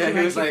to?" Oh yeah, he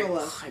make was you like, feel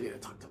loved? I need to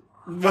talk to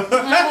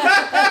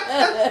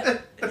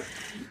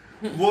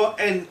Mom. Well,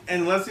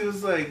 and Leslie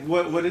was like,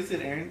 "What is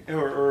it, Aaron?"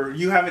 Or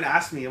you haven't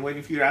asked me. I'm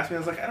waiting for you to ask me. I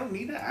was like, "I don't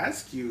need to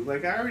ask you.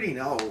 Like, I already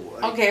know."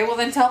 Like, Okay, well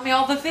then tell me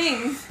all the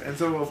things. And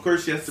so, of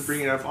course, she has to bring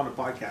it up on a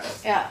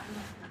podcast. Yeah.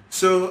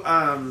 So,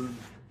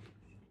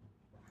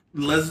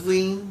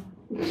 Leslie,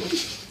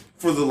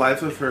 for the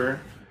life of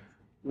her,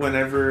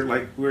 whenever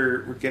like we're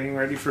getting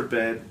ready for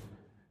bed,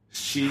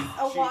 she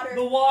water.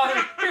 The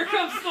water. Here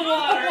comes the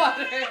water.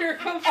 Water. Here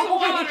comes the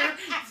water.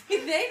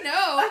 They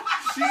know.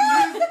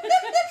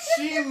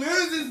 she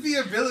loses the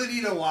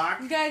ability to walk.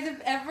 You guys, if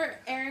ever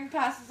Aaron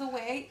passes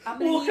away, I'm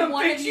gonna We'll need come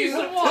one fix of you you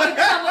some to water.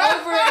 come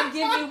over and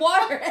give me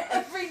water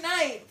every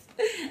night.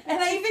 And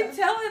I even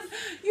tell him,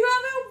 you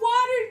haven't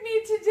watered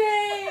me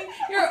today.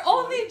 Your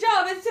only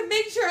job is to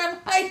make sure I'm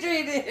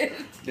hydrated.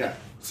 Yeah.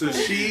 So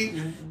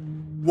she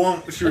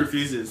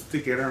refuses to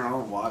get her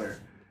own water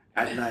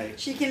at night.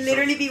 She can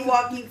literally be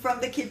walking from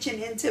the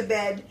kitchen into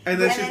bed,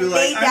 And then she'd be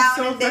lay like, "I'm down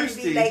so and then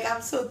thirsty." be like,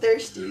 "I'm so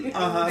thirsty."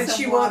 Uh-huh. And Some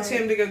she wants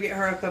water. him to go get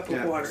her a cup of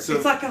Yeah, water. so-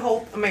 It's like a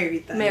whole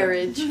married thing.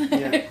 Marriage.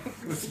 Yeah,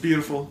 it's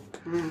beautiful.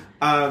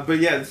 But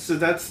yeah, so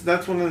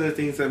that's one of the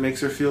things that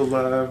makes her feel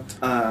loved.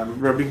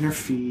 Rubbing her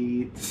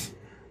feet,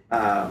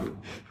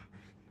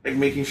 like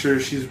making sure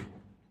she's.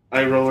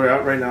 I roll her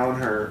out right now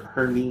on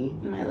her knee.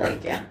 My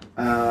leg, yeah.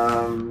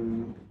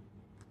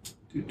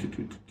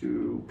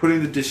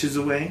 Putting the dishes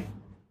away.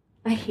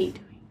 I hate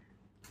doing.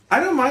 I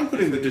don't mind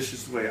putting the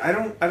dishes away. I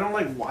don't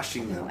like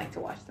washing I don't them. like to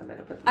wash them, but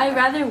I put them I'd away.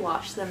 rather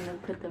wash them than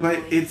put them But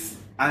away.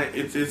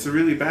 it's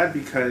really bad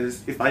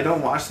because if I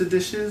don't wash the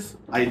dishes,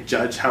 I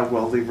judge how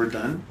well they were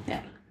done.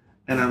 Yeah.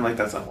 And I'm like,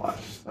 that's not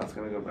washed. That's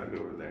gonna go back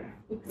over there.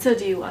 So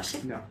do you wash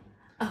it? No.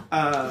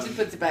 She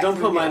puts it back. Don't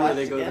so put we can mine where wash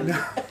they go again.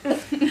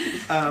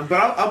 then. But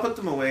I'll put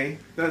them away.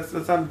 That's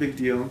not a big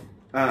deal.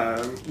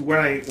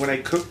 When I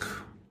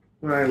cook,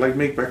 when I like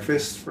make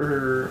breakfast for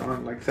her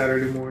on like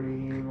Saturday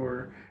morning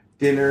or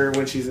dinner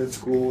when she's at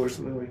school or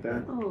something like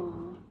that.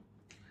 Oh.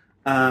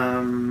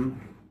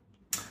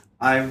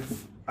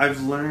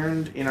 I've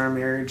learned in our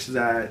marriage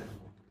that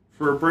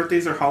for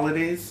birthdays or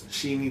holidays,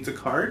 she needs a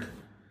card.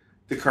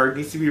 The card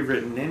needs to be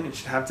written in. It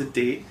should have the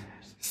date.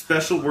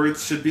 Special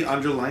words should be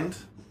underlined,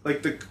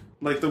 like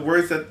the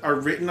words that are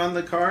written on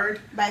the card,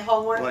 By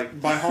Hallmark.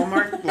 like by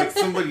Hallmark, like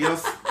somebody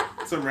else,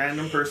 some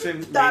random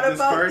person Thought made this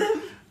about card.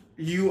 them.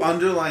 You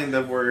underline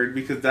the word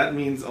because that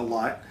means a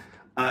lot,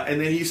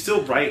 and then you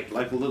still write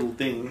like a little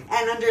thing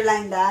And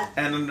underline that.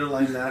 and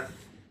underline that.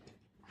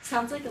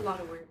 Sounds like a lot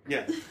of work.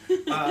 Yeah.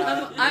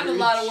 I'm a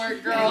lot of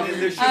work, girl. And then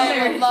there should-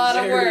 I'm a lot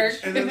of work.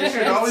 And then there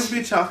should always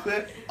be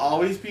chocolate,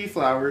 always be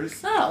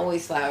flowers. Not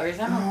always flowers.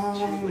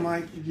 Oh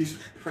my, you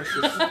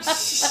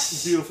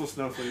precious, beautiful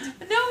snowflake.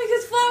 No,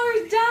 because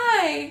flowers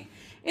die.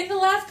 In the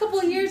last couple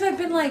of years, I've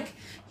been like,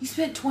 you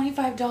spent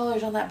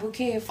 $25 on that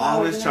bouquet of flowers,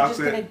 Always and they're just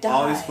gonna chocolate, die.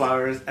 always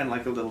flowers, and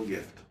like a little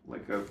gift,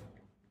 like a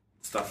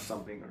stuff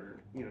something or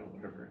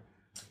whatever.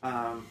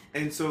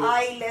 And so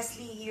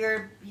Leslie,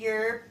 you're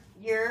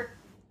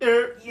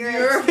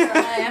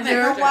I am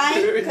You're extra.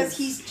 why? Because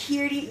he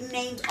already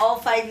named all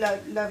 5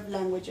 love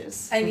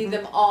languages. I need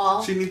them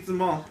all. she needs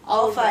them all.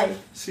 All 5.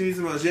 She needs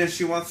them all. Yeah,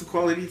 she wants the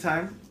quality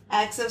time.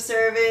 Acts of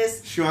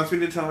service, She wants me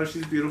to tell her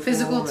she's beautiful.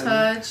 Physical and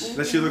touch.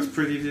 that she looks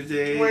pretty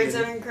today. words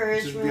of and just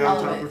encouragement, be on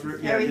all top of of her.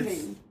 it. Yeah, it's,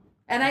 everything.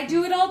 And I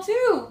do it all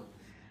too.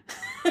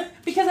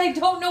 Because I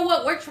don't know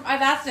what works for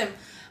I've asked him,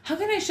 how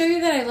can I show you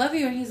that I love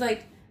you? And he's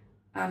like,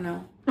 I don't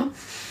know.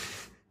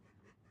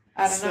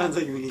 I don't Sounds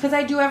know. like me. Because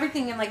I do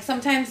everything and like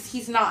sometimes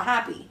he's not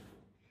happy.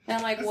 And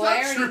I'm like, That's well,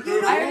 I not already,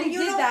 true. I already You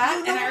did know- that,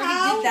 you know and I already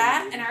how? did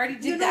that, and I already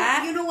did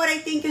that. You know what I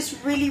think is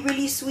really,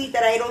 really sweet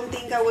that I don't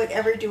think I would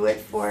ever do it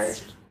for.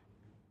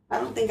 I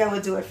don't think I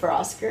would do it for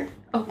Oscar.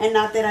 Oh. And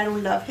not that I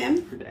don't love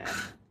him.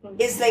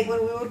 It's like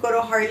when we would go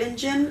to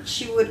Harlingen,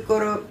 she would go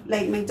to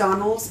like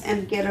McDonald's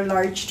and get a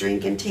large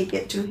drink and take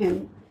it to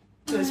him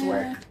to his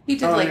work. He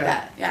did Oh, like yeah.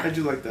 that, I yeah.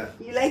 do like that.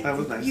 You like That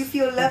was nice. you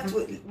feel left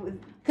with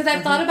Because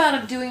I've thought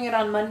about doing it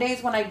on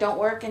Mondays when I don't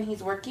work and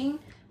he's working,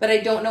 but I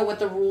don't know what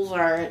the rules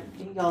are at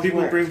y'all's People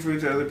work. bring food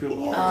to other people.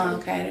 all the Oh, time.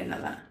 okay, I didn't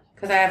know that.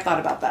 Because I have thought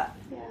about that.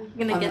 yeah. I'm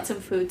gonna I'm get not- some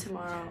food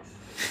tomorrow.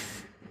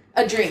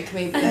 A drink,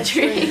 maybe. A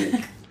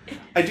drink.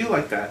 I do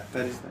like that.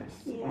 That is nice.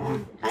 Yeah,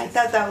 I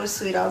thought that was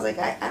sweet. I was like,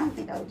 I don't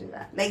think I would do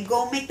that. Like,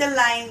 go make the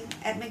line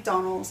at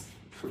McDonald's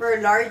for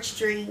a large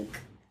drink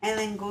and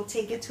then go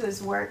take it to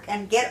his work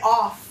and get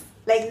off.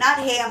 Like, not,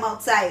 hey, I'm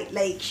outside.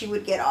 Like, she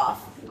would get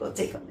off and go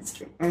take him his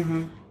drink.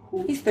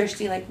 Mm-hmm. He's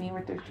thirsty like me.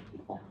 We're thirsty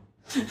people.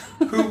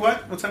 Who?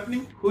 What? What's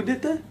happening? Who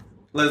did that?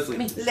 Leslie.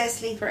 Me.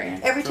 Leslie, For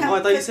Aaron. every time. Oh,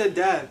 I thought you said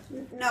dad.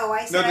 No,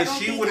 I said No, I that don't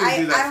she think wouldn't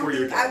do that I don't for your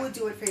think dad. I would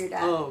do it for your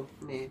dad. Oh,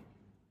 man.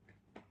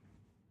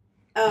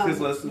 Because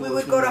Leslie We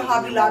was would go to from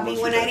Hobby Leslie, Lobby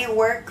almost when your I dad. didn't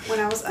work. When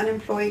I was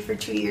unemployed for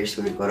 2 years,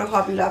 we would go to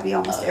Hobby Lobby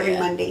almost Oh, every yeah.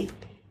 Monday.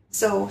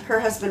 So her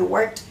husband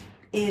worked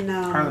in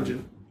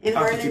Harlingen. in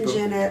Office Depot.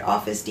 Harlingen at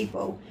Office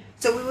Depot.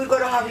 So we would go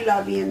to Hobby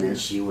Lobby and then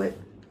she would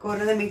go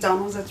to the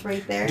McDonald's that's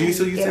right there. Do you and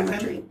still use get that him a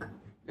pen? drink.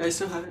 I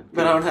still have it,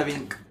 but I don't have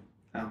ink.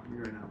 Oh,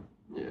 you're right now.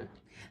 Yeah.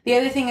 The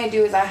other thing I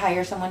do is I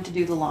hire someone to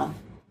do the lawn.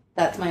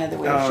 That's my other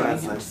way of Oh, showing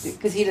that's him nice. to do.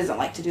 Because he doesn't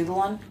like to do the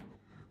lawn.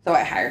 So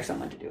I hire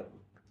someone to do it.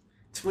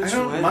 Too I much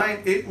don't sweat.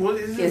 mind it. Well,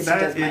 isn't Yes, he that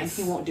does mind. it's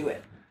He won't do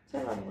it.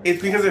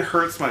 it's because it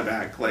hurts my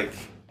back. Like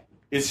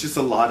it's just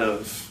a lot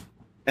of,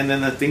 and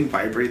then the thing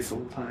vibrates the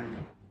whole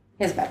time.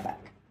 He has bad back.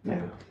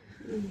 Yeah.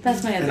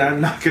 That's my And other.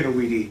 I'm not gonna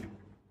weed eat.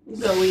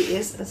 Zoe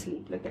is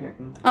asleep. Look at her.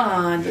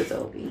 Aw, the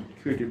Zoe.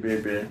 Cootie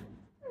baby.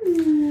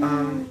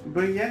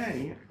 But yeah.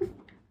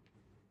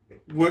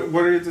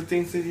 What are the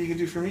things that you can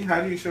do for me?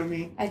 How do you show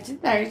me? I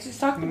did that. I just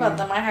talked about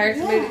them. I hired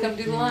somebody to come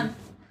do the lawn.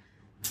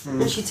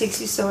 And she takes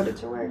you soda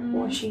to work.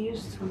 Well, she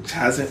used to.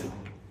 Hasn't.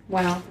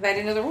 Wow. I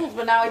didn't know the rules,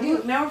 but now I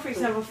do. Now we're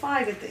fixing to have a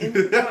fight at the end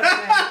of the podcast.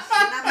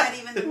 And I'm not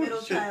even the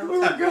middle child.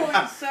 We're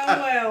going so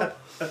well.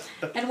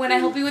 And when I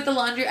help you with the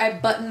laundry, I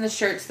button the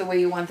shirts the way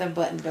you want them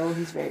buttoned. Oh,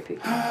 he's very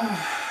picky.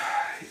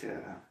 Yeah.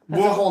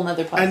 That's a whole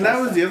nother podcast. And that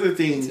was the other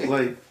thing. Sorry.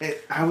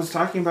 Like I was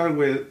talking about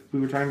it we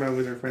were talking about it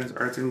with our friends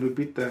Arthur and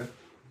Lupita,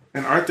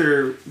 and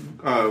Arthur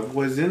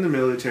was in the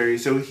military,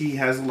 so he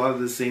has a lot of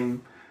the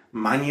same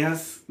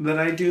mañas that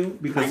I do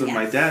because of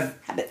my Mañas. dad,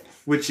 Habits.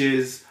 which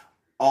is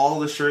all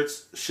the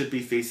shirts should be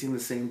facing the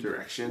same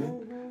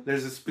direction.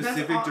 There's a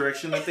specific all-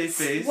 direction that they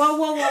face. Whoa,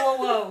 whoa, whoa, whoa,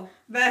 whoa.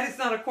 That is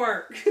not a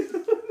quirk.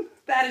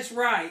 That is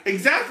right.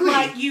 Exactly.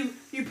 Like you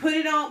put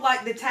it on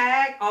like the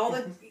tag, all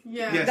the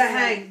Yeah. Yes. the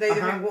hang. They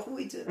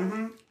We do that.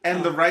 hmm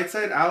And the right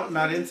side out,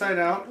 not inside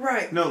out.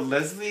 right. No,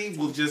 Leslie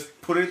will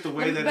just put it the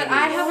way that But it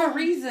I is. have a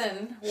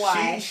reason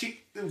why.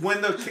 She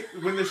when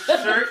the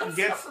shirt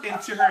gets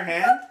into her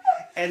hand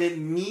and it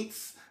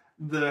meets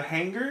the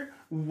hanger,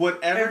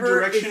 whatever Ever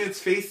direction is- it's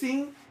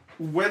facing,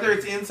 whether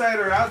it's inside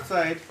or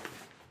outside.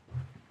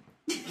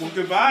 Well,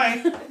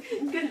 goodbye.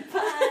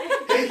 Goodbye.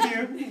 Thank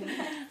you.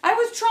 I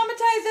was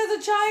traumatized as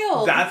a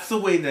child. That's the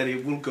way that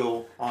it will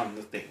go on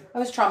the thing. I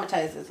was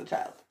traumatized as a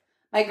child.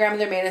 My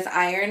grandmother made us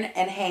iron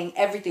and hang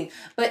everything,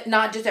 but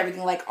not just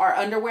everything. Like our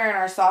underwear and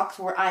our socks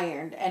were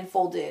ironed and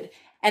folded,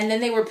 and then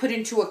they were put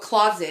into a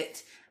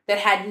closet that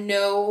had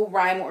no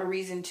rhyme or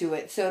reason to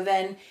it. So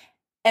then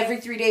every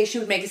 3 days she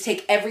would make us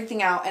take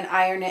everything out and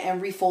iron it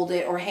and refold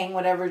it or hang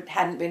whatever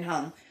hadn't been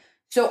hung.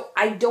 So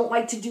I don't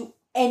like to do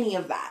any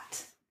of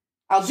that.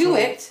 I'll do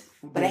it,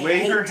 but the I way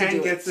hate her to hand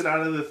do gets it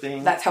out of the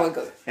thing, That's how it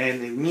goes.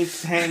 and it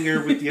meets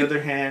hanger with the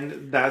other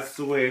hand. That's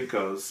the way it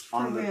goes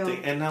on the real.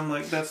 thing. And I'm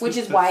like, Which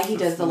is why he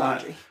does the not-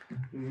 laundry.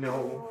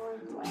 No,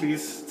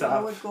 please I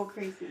stop. would go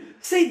crazy.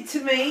 See,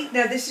 to me,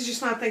 now this is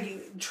just my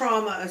thinking,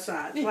 trauma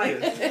aside. Like,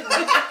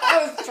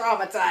 I was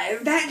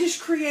traumatized. that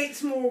just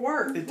creates more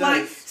work. It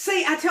Like, does.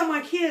 see, I tell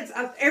my kids,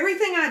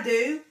 everything I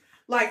do,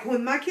 like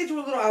when my kids were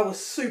little, I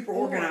was super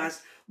organized.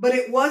 But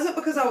it wasn't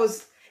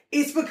because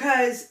it's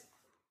because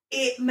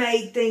it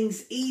made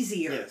things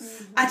easier.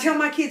 Yes. I tell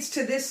my kids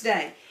to this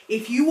day,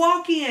 if you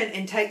walk in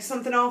and take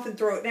something off and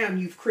throw it down,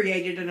 you've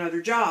created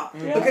another job.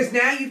 Because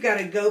now you've got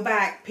to go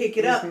back, pick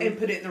it up, and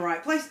put it in the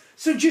right place.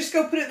 So just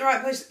go put it in the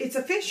right place. It's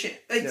efficient.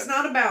 It's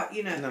not about,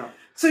 No.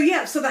 So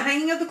yeah, so the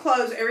hanging of the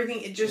clothes,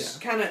 everything, it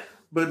just kind of...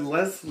 But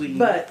Leslie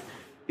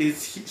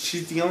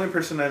she's the only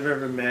person I've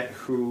ever met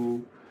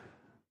who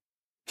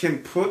can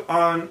put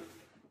on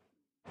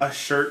a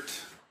shirt,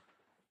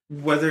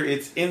 whether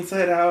it's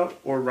inside out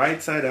or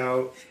right side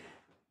out,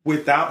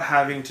 without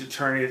having to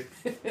turn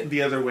it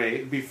the other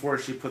way before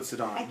she puts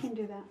it on. I can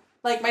do that.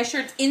 Like my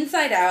shirt's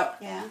inside out.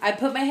 Yeah. I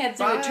put my head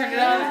through it, turn it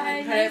on,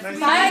 and cut it.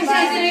 Bye.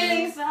 Bye,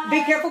 Jason.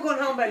 Be careful going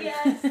home, buddy.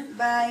 Yes.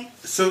 Bye.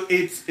 So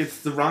it's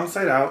the wrong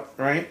side out,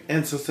 right?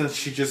 And so since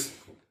she just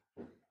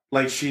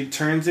she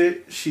turns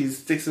it, she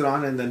sticks it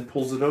on and then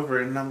pulls it over,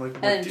 and I'm like,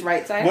 And then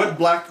right side what out.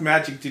 black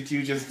magic did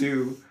you just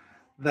do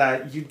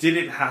that you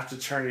didn't have to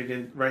turn it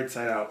in right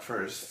side out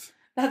first?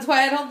 That's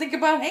why I don't think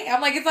about hanging.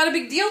 I'm like, it's not a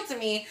big deal to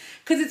me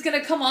because it's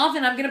gonna come off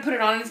and I'm gonna put it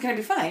on and it's gonna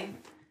be fine.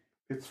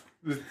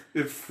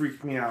 It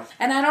freaked me out.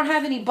 And I don't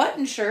have any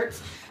button shirts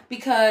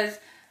because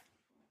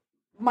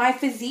my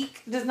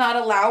physique does not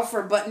allow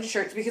for button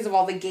shirts because of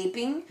all the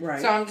gaping. Right.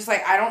 So I'm just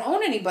like, I don't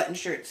own any button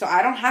shirts, so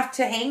I don't have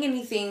to hang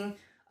anything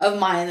of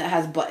mine that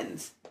has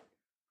buttons.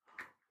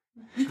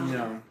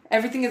 No.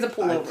 Everything is a I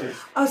pullover.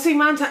 just- Oh, see,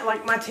 mine,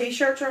 like my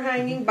t-shirts are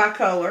hanging by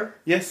color.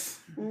 yes.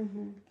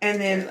 And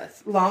then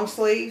Careless. long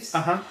sleeves.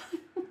 Uh-huh.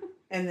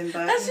 And then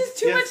buttons. That's just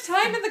too Yes. much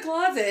time in the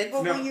closet.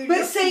 But No. when you're But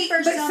looking see, for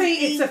it's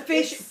something,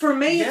 efficient. For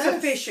me, Yes. it's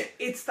efficient.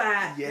 It's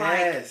that,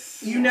 Yes.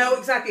 like, you know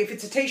exactly. If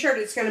it's a t-shirt,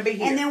 it's going to be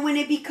here. And then when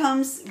it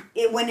becomes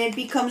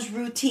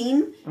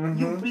routine,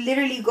 you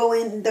literally go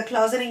in the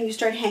closet and you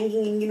start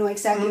hanging, and you know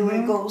exactly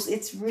where it goes.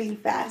 It's really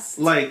fast.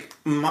 Like,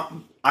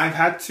 I've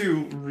had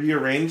to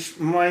rearrange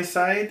my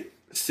side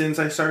since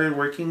I started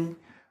working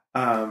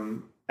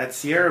at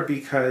Sierra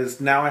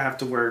because now I have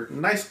to wear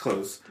nice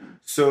clothes.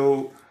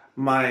 So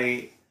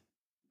my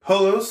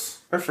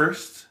polos are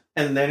first,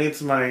 and then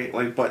it's my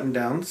button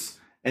downs,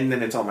 and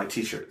then it's all my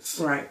t-shirts.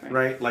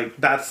 Right. Like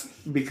that's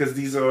because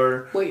these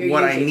are What what, you're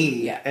I using,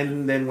 need, yeah.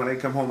 and then when I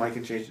come home, I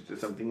can change it to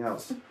something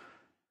else.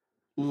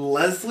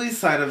 Leslie's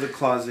side of the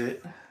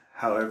closet,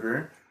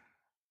 however,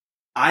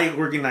 I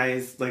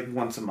organize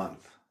once a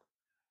month,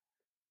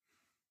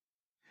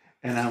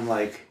 and I'm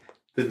like,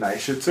 the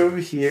night shirt's over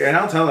here, and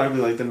I'll tell her, I'll be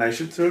like, the night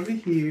shirt's over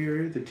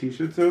here, the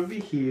t-shirt's over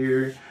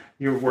here,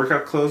 your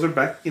workout clothes are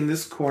back in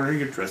this corner,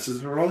 your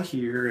dresses are all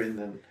here, and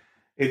then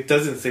it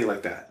doesn't say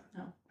like that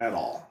at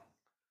all.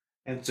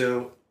 And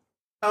so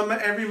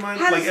every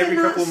month, How does every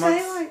it not couple of say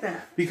months, like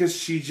that? because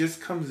she just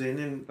comes in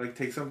and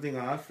takes something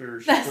off, or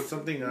she That's- puts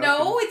something up.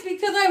 No, it's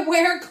because I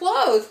wear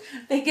clothes.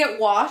 They get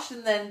washed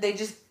and then they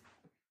just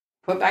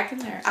put back in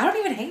there. I don't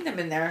even hang them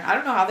in there. I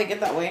don't know how they get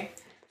that way.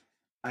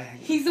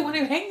 He's the one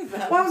who hangs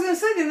them. Well, I was going to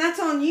say, then that's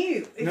on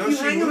you. If No, you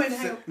she hang them moves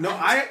and hang it. No,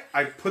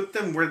 I put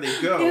them where they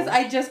go. Because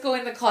I just go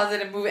in the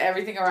closet and move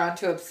everything around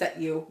to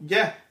upset you.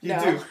 Yeah, you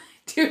No. do.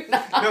 Do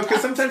not. No,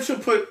 because sometimes the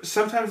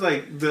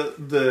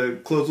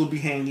clothes will be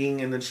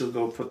hanging, and then she'll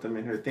go put them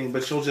in her thing,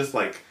 but she'll just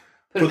Put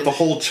put it the in-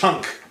 whole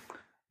chunk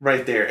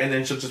right there, and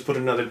then she'll just put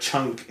another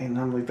chunk, and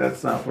I'm like,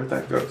 that's not where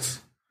that goes.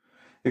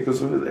 It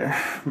goes over there,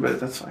 but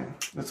that's fine.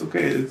 That's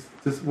okay.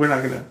 We're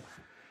not gonna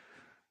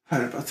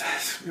fight about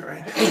that. You're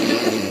right.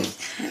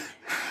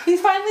 He's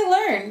finally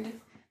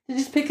learned to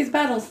just pick his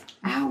battles.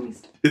 Ow.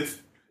 It's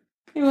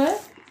You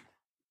what?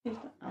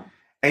 Oh.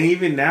 and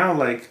even now,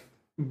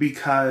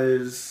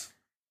 because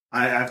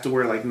I have to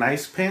wear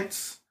nice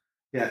pants.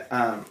 Yeah,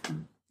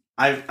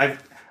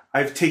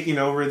 I've taken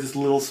over this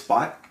little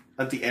spot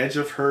at the edge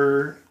of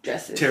her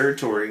Dresses.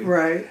 territory,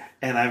 Right.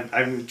 and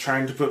I'm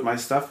trying to put my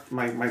stuff,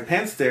 my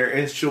pants there,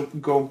 and she'll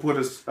go put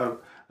a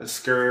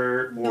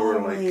skirt or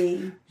No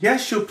way.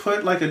 she'll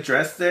put a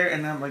dress there,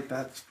 and I'm like,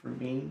 that's for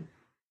me.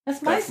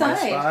 That's my That's my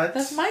side. spot.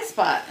 That's my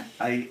spot.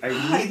 I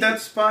need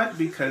that spot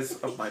because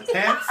of my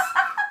pants.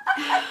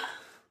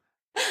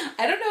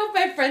 I don't know if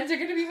my friends are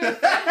going to be my friends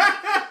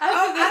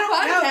Oh, after this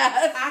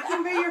podcast. I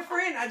can be your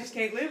friend. I just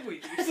can't live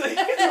with you. So as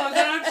long as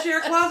I don't have to share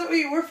a closet with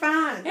you, we're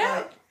fine.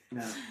 Yeah.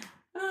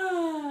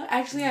 No.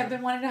 Actually, I've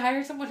been wanting to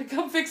hire someone to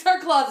come fix our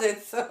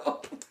closets,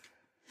 so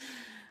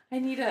I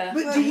need a.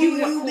 But But do you- will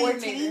coordinator.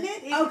 maintain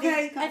it?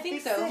 Okay. If I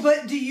think fix so. it?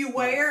 But do you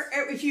wear,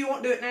 if you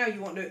won't do it now, you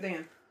won't do it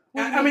then?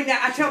 I mean,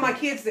 I tell my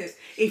kids this.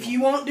 If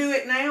you won't do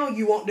it now,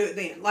 you won't do it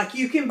then. Like,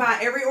 you can buy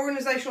every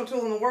organizational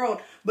tool in the world,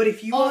 but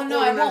if you won't I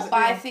organize won't it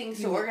buy now, things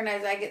you to won't.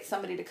 organize. I get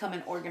somebody to come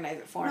and organize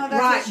it for me. No, that's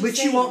Right, what she's but you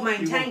saying. won't You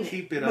maintain won't it.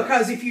 keep it up.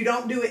 Because if you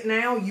don't do it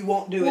now, you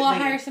won't do Well, it I'll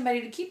then. hire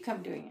somebody to keep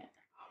come doing it.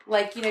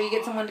 Like, you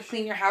get someone to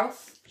clean your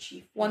house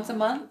once a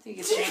month. You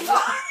get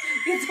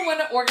someone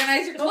to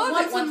organize your But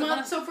closet once a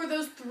month, so for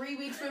those 3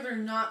 weeks where they're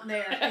not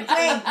there. It's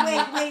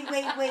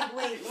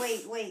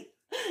Wait.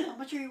 How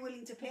much are you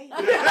willing to pay?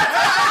 I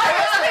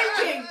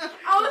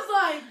was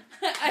like,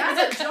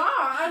 that's a job.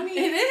 I mean,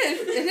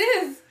 It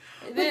is.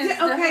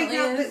 Okay,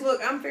 now, look,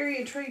 I'm very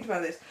intrigued by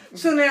this.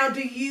 So now, do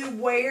you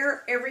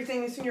wear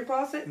everything that's in your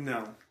closet?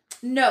 No.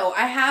 No,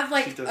 I have She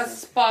like a doesn't.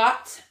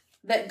 spot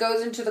that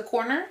goes into the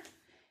corner,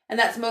 and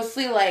that's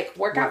mostly like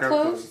workout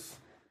clothes.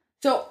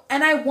 So,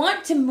 and I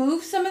want to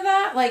move some of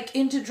that like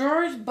into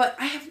drawers, but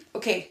I have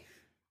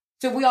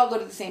so we all go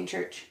to the same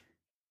church.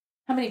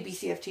 How many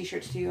BCF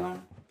t-shirts do you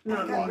own?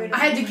 Not one. I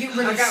had to get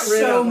rid I of got rid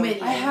so of them. many.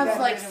 I have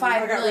like 5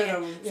 I got rid of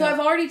million. them, So yeah. I've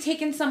already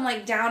taken some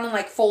like down and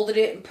like folded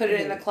it and put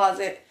it in the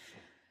closet.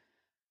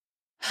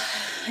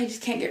 I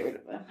just can't get rid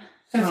of them.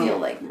 I feel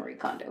like Marie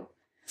Kondo.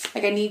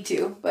 Like I need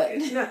to, but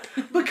No,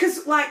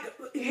 because like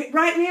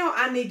right now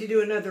I need to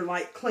do another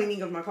like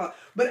cleaning of my closet.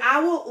 But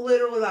I will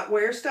literally like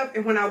wear stuff,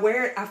 and when I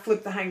wear it, I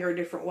flip the hanger a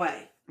different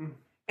way.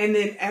 And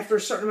then after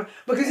a certain amount,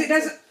 because it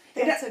doesn't.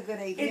 That's a good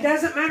idea. It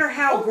doesn't matter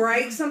how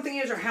great something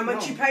is or how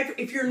much you pay for.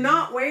 If you're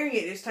not wearing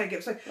it, it's taken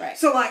up. So, Right.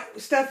 so like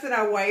stuff that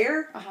I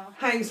wear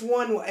hangs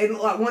one way, and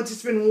like once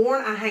it's been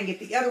worn, I hang it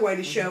the other way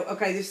to show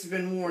okay, this has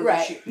been worn.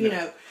 Right. This year, you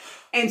know.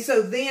 And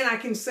so then I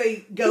can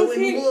go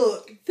and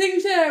look.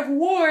 things that I've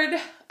worn,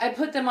 I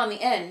put them on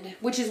the end,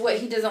 which is what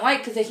he doesn't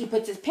like because he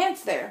puts his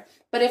pants there.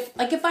 But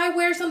if I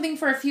wear something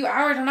for a few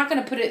hours, I'm not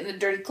going to put it in the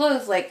dirty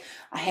clothes. Like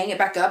I hang it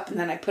back up and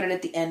then I put it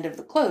at the end of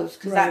the clothes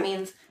because that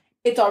means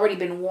it's already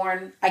been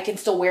worn. I can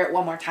still wear it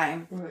one more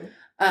time.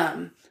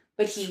 Right.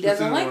 But he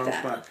doesn't like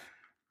that.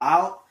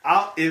 Spot.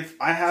 If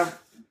I have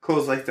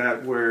clothes like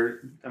that where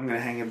I'm gonna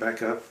hang it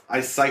back up,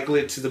 I cycle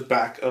it to the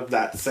back of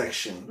that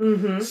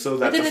section so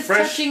that But then the it's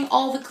fresh. touching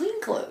all the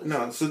clean clothes.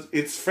 No, so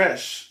it's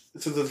fresh.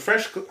 So the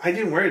fresh. I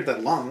didn't wear it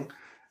that long.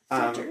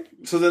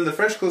 So then the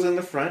fresh goes in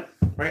the front,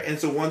 right? And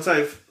so once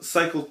I've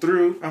cycled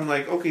through, I'm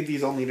like, okay,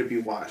 these all need to be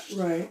washed,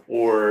 Right.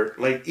 or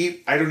like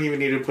I don't even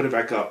need to put it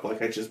back up.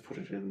 Like I just put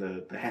it in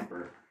the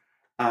hamper.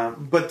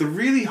 But the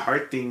really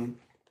hard thing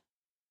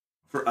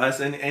for us,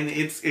 and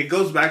it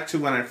goes back to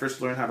when I first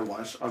learned how to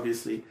wash.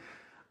 Obviously,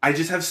 I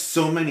just have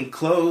so many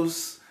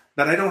clothes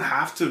that I don't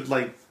have to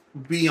like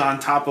be on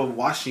top of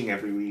washing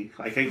every week.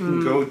 Like I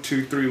can go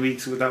 2-3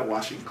 weeks without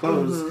washing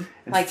clothes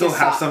and Like still his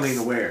have socks. something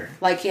to wear.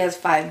 Like he has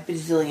 5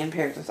 bazillion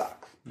pairs of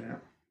socks. Yeah.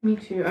 me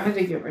too. I had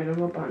to get rid of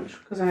a bunch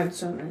because I had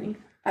so many.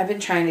 I've been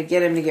trying to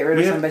get him to get rid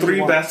We of have somebody.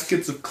 3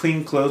 baskets of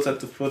clean clothes at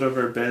the foot of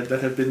our bed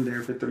that have been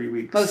there for 3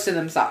 weeks. Most of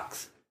them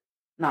socks.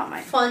 Not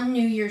mine. Fun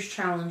New Year's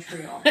challenge for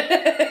y'all.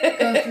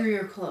 Go through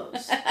your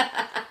clothes.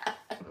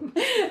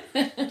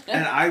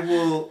 And I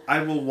will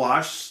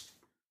wash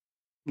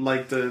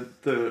like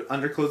the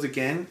underclothes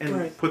again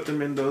and put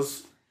them in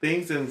those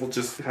things, and we'll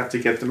just have to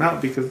get them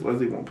out because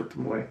Leslie won't put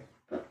them away.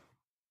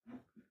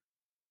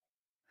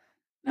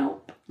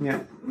 Nope.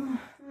 Yeah.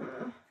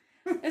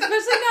 Especially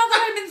now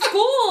that I'm in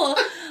school.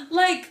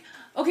 Like,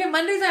 okay,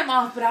 Mondays I'm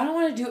off, but I don't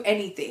want to do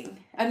anything.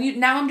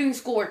 Now I'm doing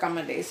schoolwork on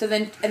Monday. So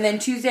then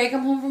Tuesday I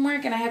come home from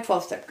work and I have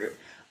 12-step group.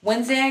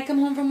 Wednesday I come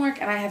home from work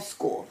and I have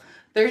school.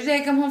 Thursday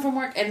I come home from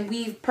work and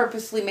we've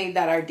purposely made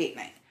that our date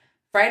night.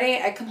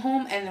 Friday I come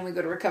home and then we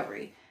go to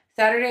recovery.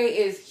 Saturday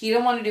is he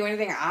don't want to do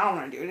anything. I don't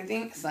want to do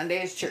anything.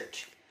 Sunday is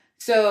church.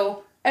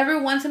 So every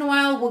once in a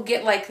while we'll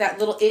get like that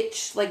little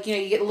itch. Like,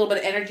 you get a little bit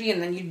of energy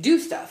and then you do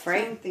stuff,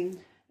 right? Something.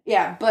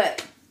 Yeah,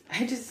 but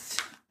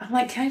I'm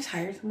like, can I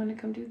hire someone to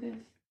come do this?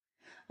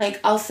 Like,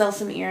 I'll sell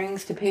some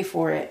earrings to pay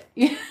for it.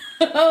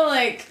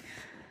 Like,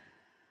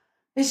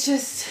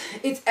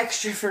 it's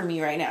extra for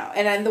me right now.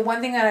 And then the one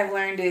thing that I've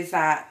learned is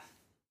that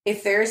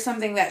if there is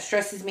something that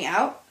stresses me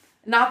out,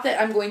 not that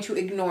I'm going to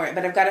ignore it,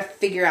 but I've got to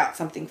figure out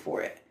something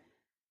for it.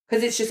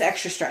 Because it's just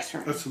extra stress for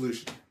me. A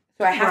solution.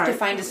 So I have to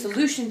find a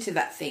solution to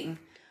that thing.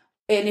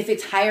 And if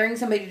it's hiring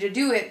somebody to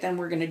do it, then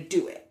we're going to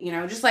do it.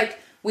 Just like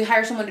we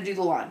hire someone to do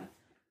the lawn.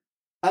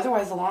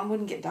 Otherwise, the lawn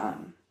wouldn't get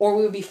done. Or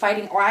we would be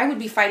fighting, or I would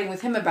be fighting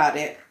with him about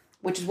it,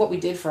 which is what we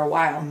did for a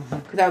while.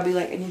 Because I would be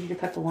like, I need you to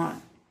cut the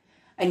lawn.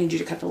 I need you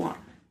to cut the lawn.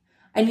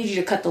 I need you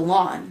to cut the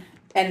lawn.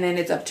 And then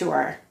it's up to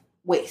our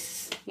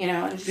waists,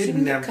 And it's It just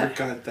never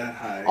got that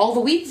high. All the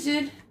weeds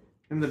did.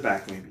 In the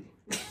back, maybe.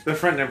 The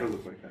front never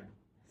looked like that.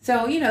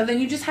 So, then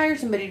you just hire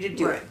somebody to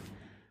do it.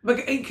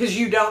 Because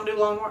you don't do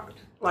lawn work?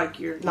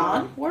 Like your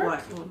Lawn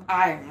work?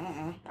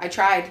 I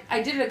tried.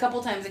 I did it a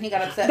couple times and he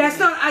got upset. That's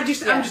with me. not,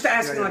 I'm just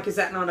asking, like, is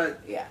that not a...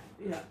 Yeah.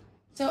 Yeah.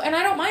 So, and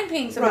I don't mind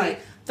paying somebody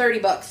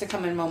 $30 to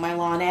come and mow my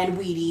lawn and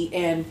weed eat,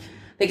 and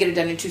they get it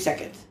done in 2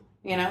 seconds.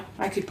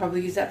 I could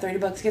probably use that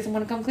 $30 to get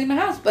someone to come clean my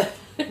house, but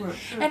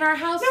and our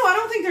house. No, I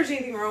don't think there's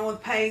anything wrong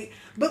with paying,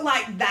 but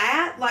like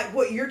that, like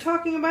what you're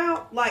talking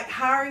about, like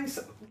hiring.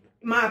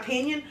 my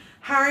opinion,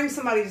 hiring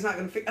somebody is not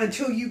going to fix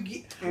until you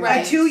Right.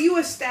 until you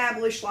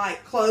establish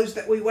like clothes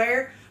that we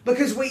wear,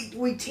 because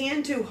we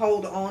tend to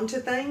hold on to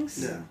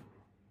things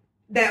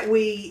that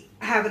we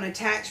have an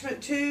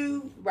attachment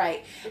to,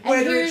 Right. And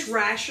whether it's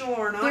rational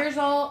or not. There's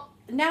all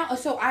now.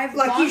 So I've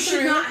Like, gone you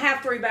should through, not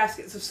have 3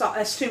 baskets of socks.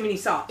 That's too many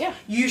socks. Yeah.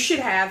 You should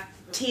have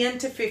 10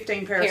 to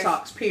 15 pair of Pairs.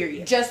 socks,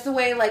 period. just the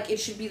way like it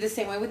should be the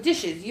same way with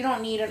dishes. You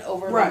don't need an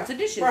overabundance of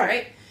dishes,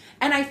 right?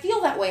 And I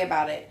feel that way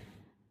about it.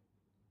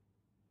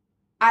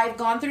 I've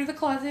gone through the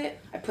closet.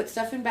 I put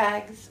stuff in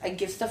bags. I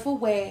give stuff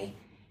away.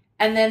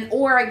 And then,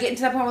 or I get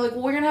into that point where like,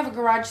 well, we're going to have a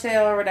garage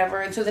sale or whatever.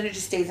 And so then it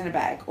just stays in a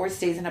bag or it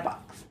stays in a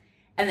box.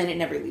 And then it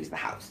never leaves the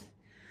house.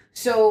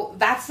 So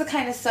that's the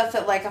kind of stuff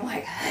that like, I'm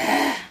like,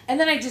 and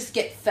then I just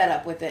get fed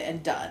up with it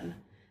and done.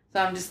 So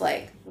I'm just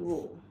like,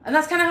 ooh. And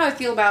that's kind of how I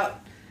feel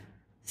about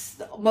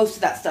most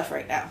of that stuff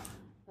right now.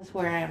 That's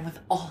where I am with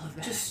all of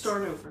it. Just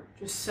start over.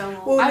 Just sell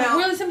all. Well, I now-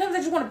 really sometimes I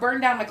just want to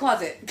burn down my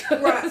closet.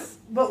 Right,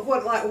 but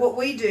what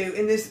we do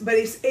in this, but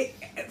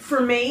it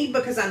for me,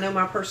 because I know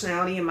my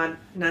personality and my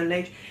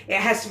nature, it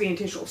has to be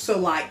intentional. So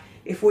like,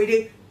 if we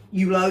do,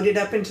 you load it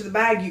up into the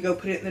bag, you go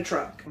put it in the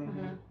truck,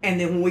 and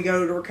then when we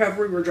go to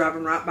recovery, we're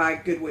driving right by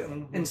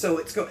Goodwill, and so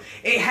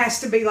it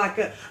has to be like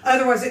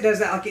otherwise it does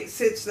that, like it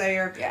sits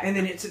there, and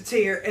then it sits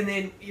here, and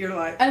then you're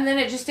like, And then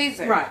it just stays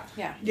there. right,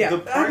 Yeah. yeah,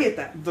 I get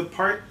that. The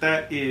part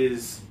that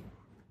is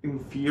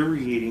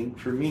infuriating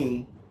for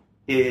me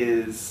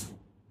is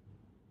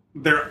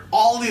there are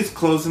all these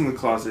clothes in the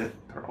closet.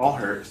 They're all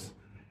hers.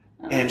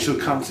 And she'll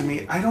come to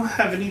me, I don't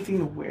have anything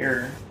to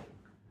wear.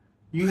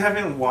 You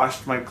haven't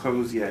washed my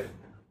clothes yet.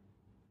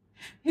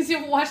 Because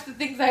you watch the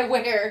things I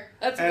wear.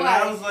 That's And why.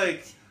 I was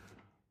like,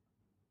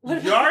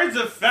 What- yards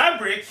of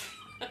fabric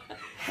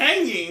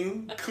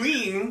hanging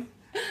clean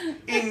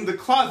in the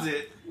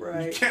closet. You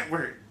Right. can't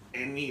wear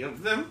any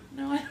of them.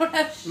 No, I don't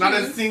have shoes. Not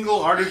a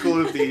single article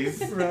of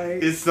these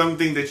Right. is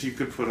something that you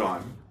could put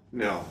on.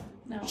 No.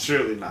 No.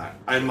 Surely not.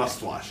 I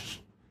must wash.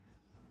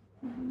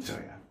 So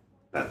yeah,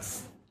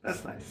 that's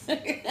nice.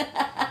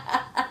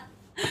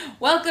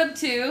 Welcome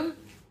to.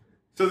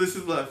 So this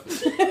is love.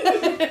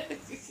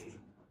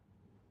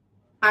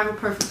 I have a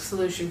perfect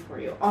solution for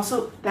you.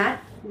 Also,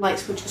 that light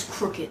switch is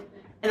crooked,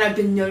 and I've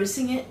been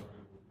noticing it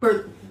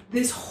for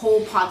this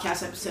whole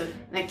podcast episode,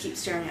 and I keep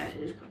staring at it.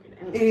 It is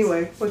crooked.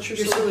 Anyway, what's your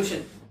Your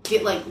solution: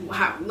 get like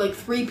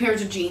 3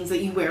 pairs of jeans that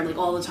you wear like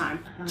all the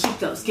time. Keep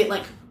those. Get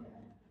like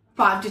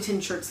 5 to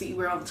 10 shirts that you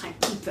wear all the time.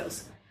 Keep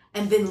those,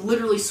 and then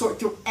literally sort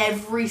through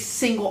every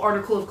single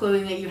article of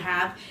clothing that you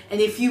have.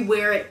 And if you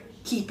wear it,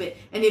 keep it.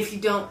 And if you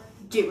don't,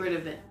 get rid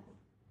of it.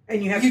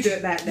 And you have to do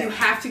it that day. You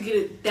have to get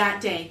it that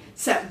day.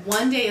 Set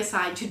one day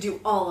aside to do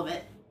all of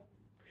it.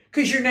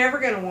 Because you're never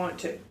going to want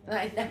to.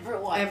 I never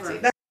want Ever.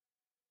 to.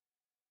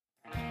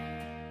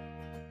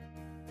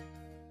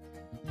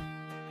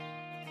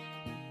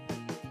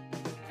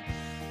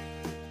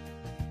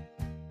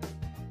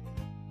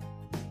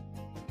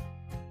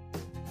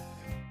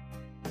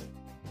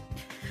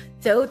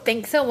 So,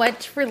 thanks so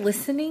much for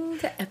listening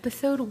to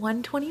episode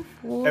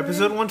 124.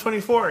 Episode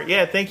 124.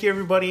 Yeah, thank you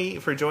everybody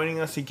for joining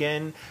us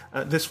again.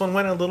 This one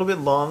went a little bit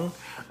long.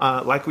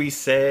 Like we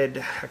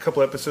said a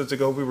couple episodes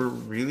ago, we were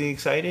really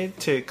excited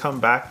to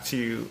come back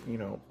to,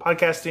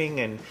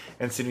 podcasting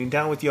and sitting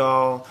down with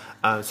y'all,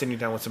 sitting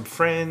down with some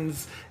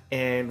friends.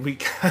 And we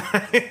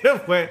kind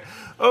of went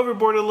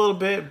overboard a little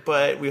bit,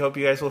 but we hope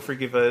you guys will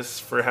forgive us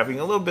for having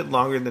a little bit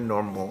longer than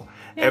normal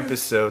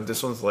episode.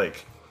 This one's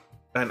like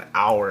an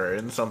hour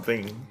and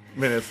something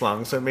minutes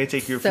long, so it may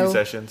take you a few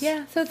sessions.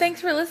 Yeah, so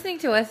thanks for listening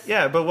to us.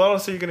 Yeah, but what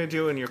else are you going to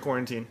do in your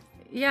quarantine?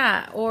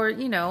 Yeah, or,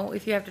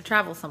 if you have to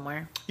travel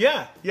somewhere.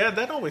 Yeah,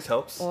 that always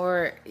helps.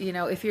 Or,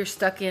 if you're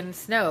stuck in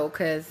snow,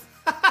 because,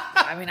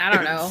 I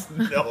don't know.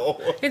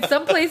 No. In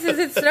some places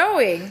it's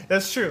snowing.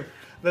 That's true.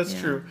 That's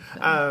true.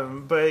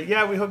 But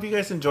yeah, we hope you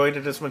guys enjoyed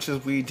it as much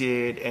as we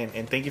did.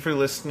 And thank you for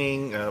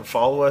listening.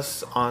 Follow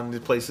us on the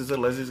places that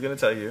Leslie's going to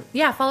tell you.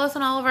 Yeah, follow us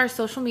on all of our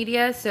social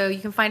media. So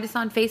you can find us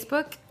on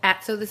Facebook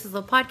at So This Is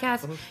Love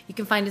Podcast. You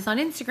can find us on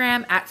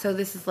Instagram at So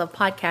This Is Love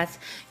Podcast.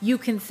 You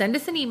can send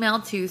us an email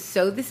to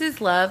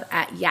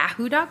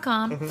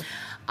sothisisLove@yahoo.com.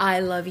 I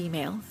love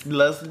emails.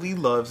 Leslie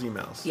loves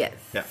emails. Yes.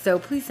 Yeah. So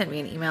please send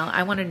me an email.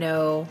 I want to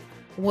know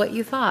what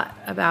you thought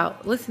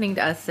about listening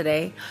to us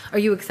today. Are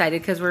you excited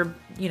because we're,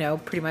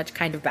 pretty much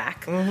kind of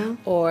back?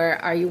 Or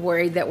are you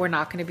worried that we're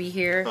not going to be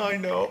here? I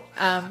know.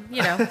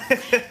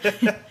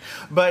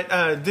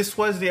 But this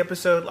was the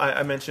episode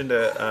I mentioned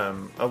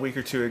a week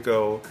or two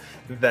ago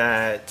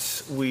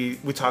that we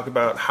talk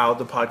about how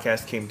the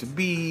podcast came to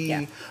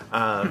be,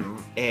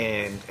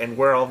 and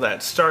where all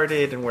that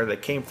started and where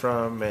that came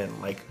from,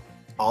 and like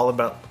all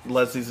about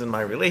Leslie's and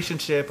my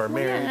relationship, our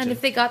marriage. Yeah, and if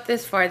they got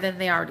this far, then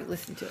they already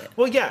listened to it.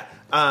 Well, yeah.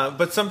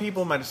 But some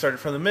people might have started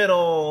from the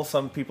middle.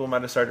 Some people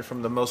might have started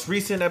from the most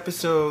recent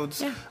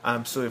episodes.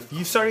 Yeah. So if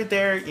you started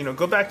there,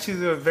 go back to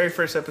the very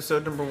first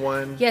episode, number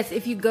 1. Yes,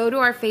 if you go to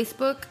our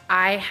Facebook,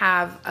 I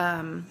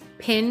have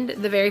pinned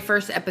the very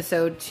first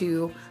episode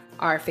to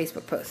our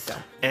Facebook post. So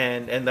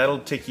and that'll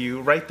take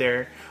you right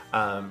there.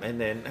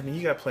 And then, I mean,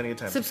 you got plenty of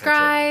time.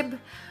 subscribe,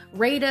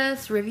 rate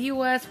us,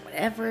 review us,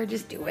 whatever.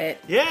 Just do it.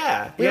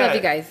 Yeah, We love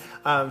you guys.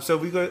 So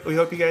we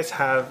hope you guys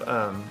have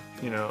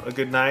a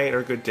good night or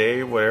a good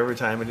day, whatever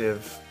time it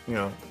is,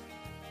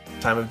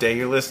 time of day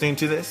you're listening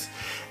to this.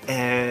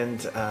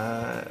 And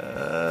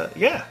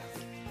yeah,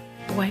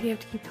 Why do you have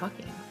to keep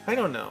talking? I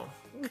don't know.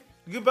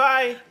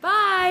 Goodbye.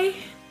 Bye.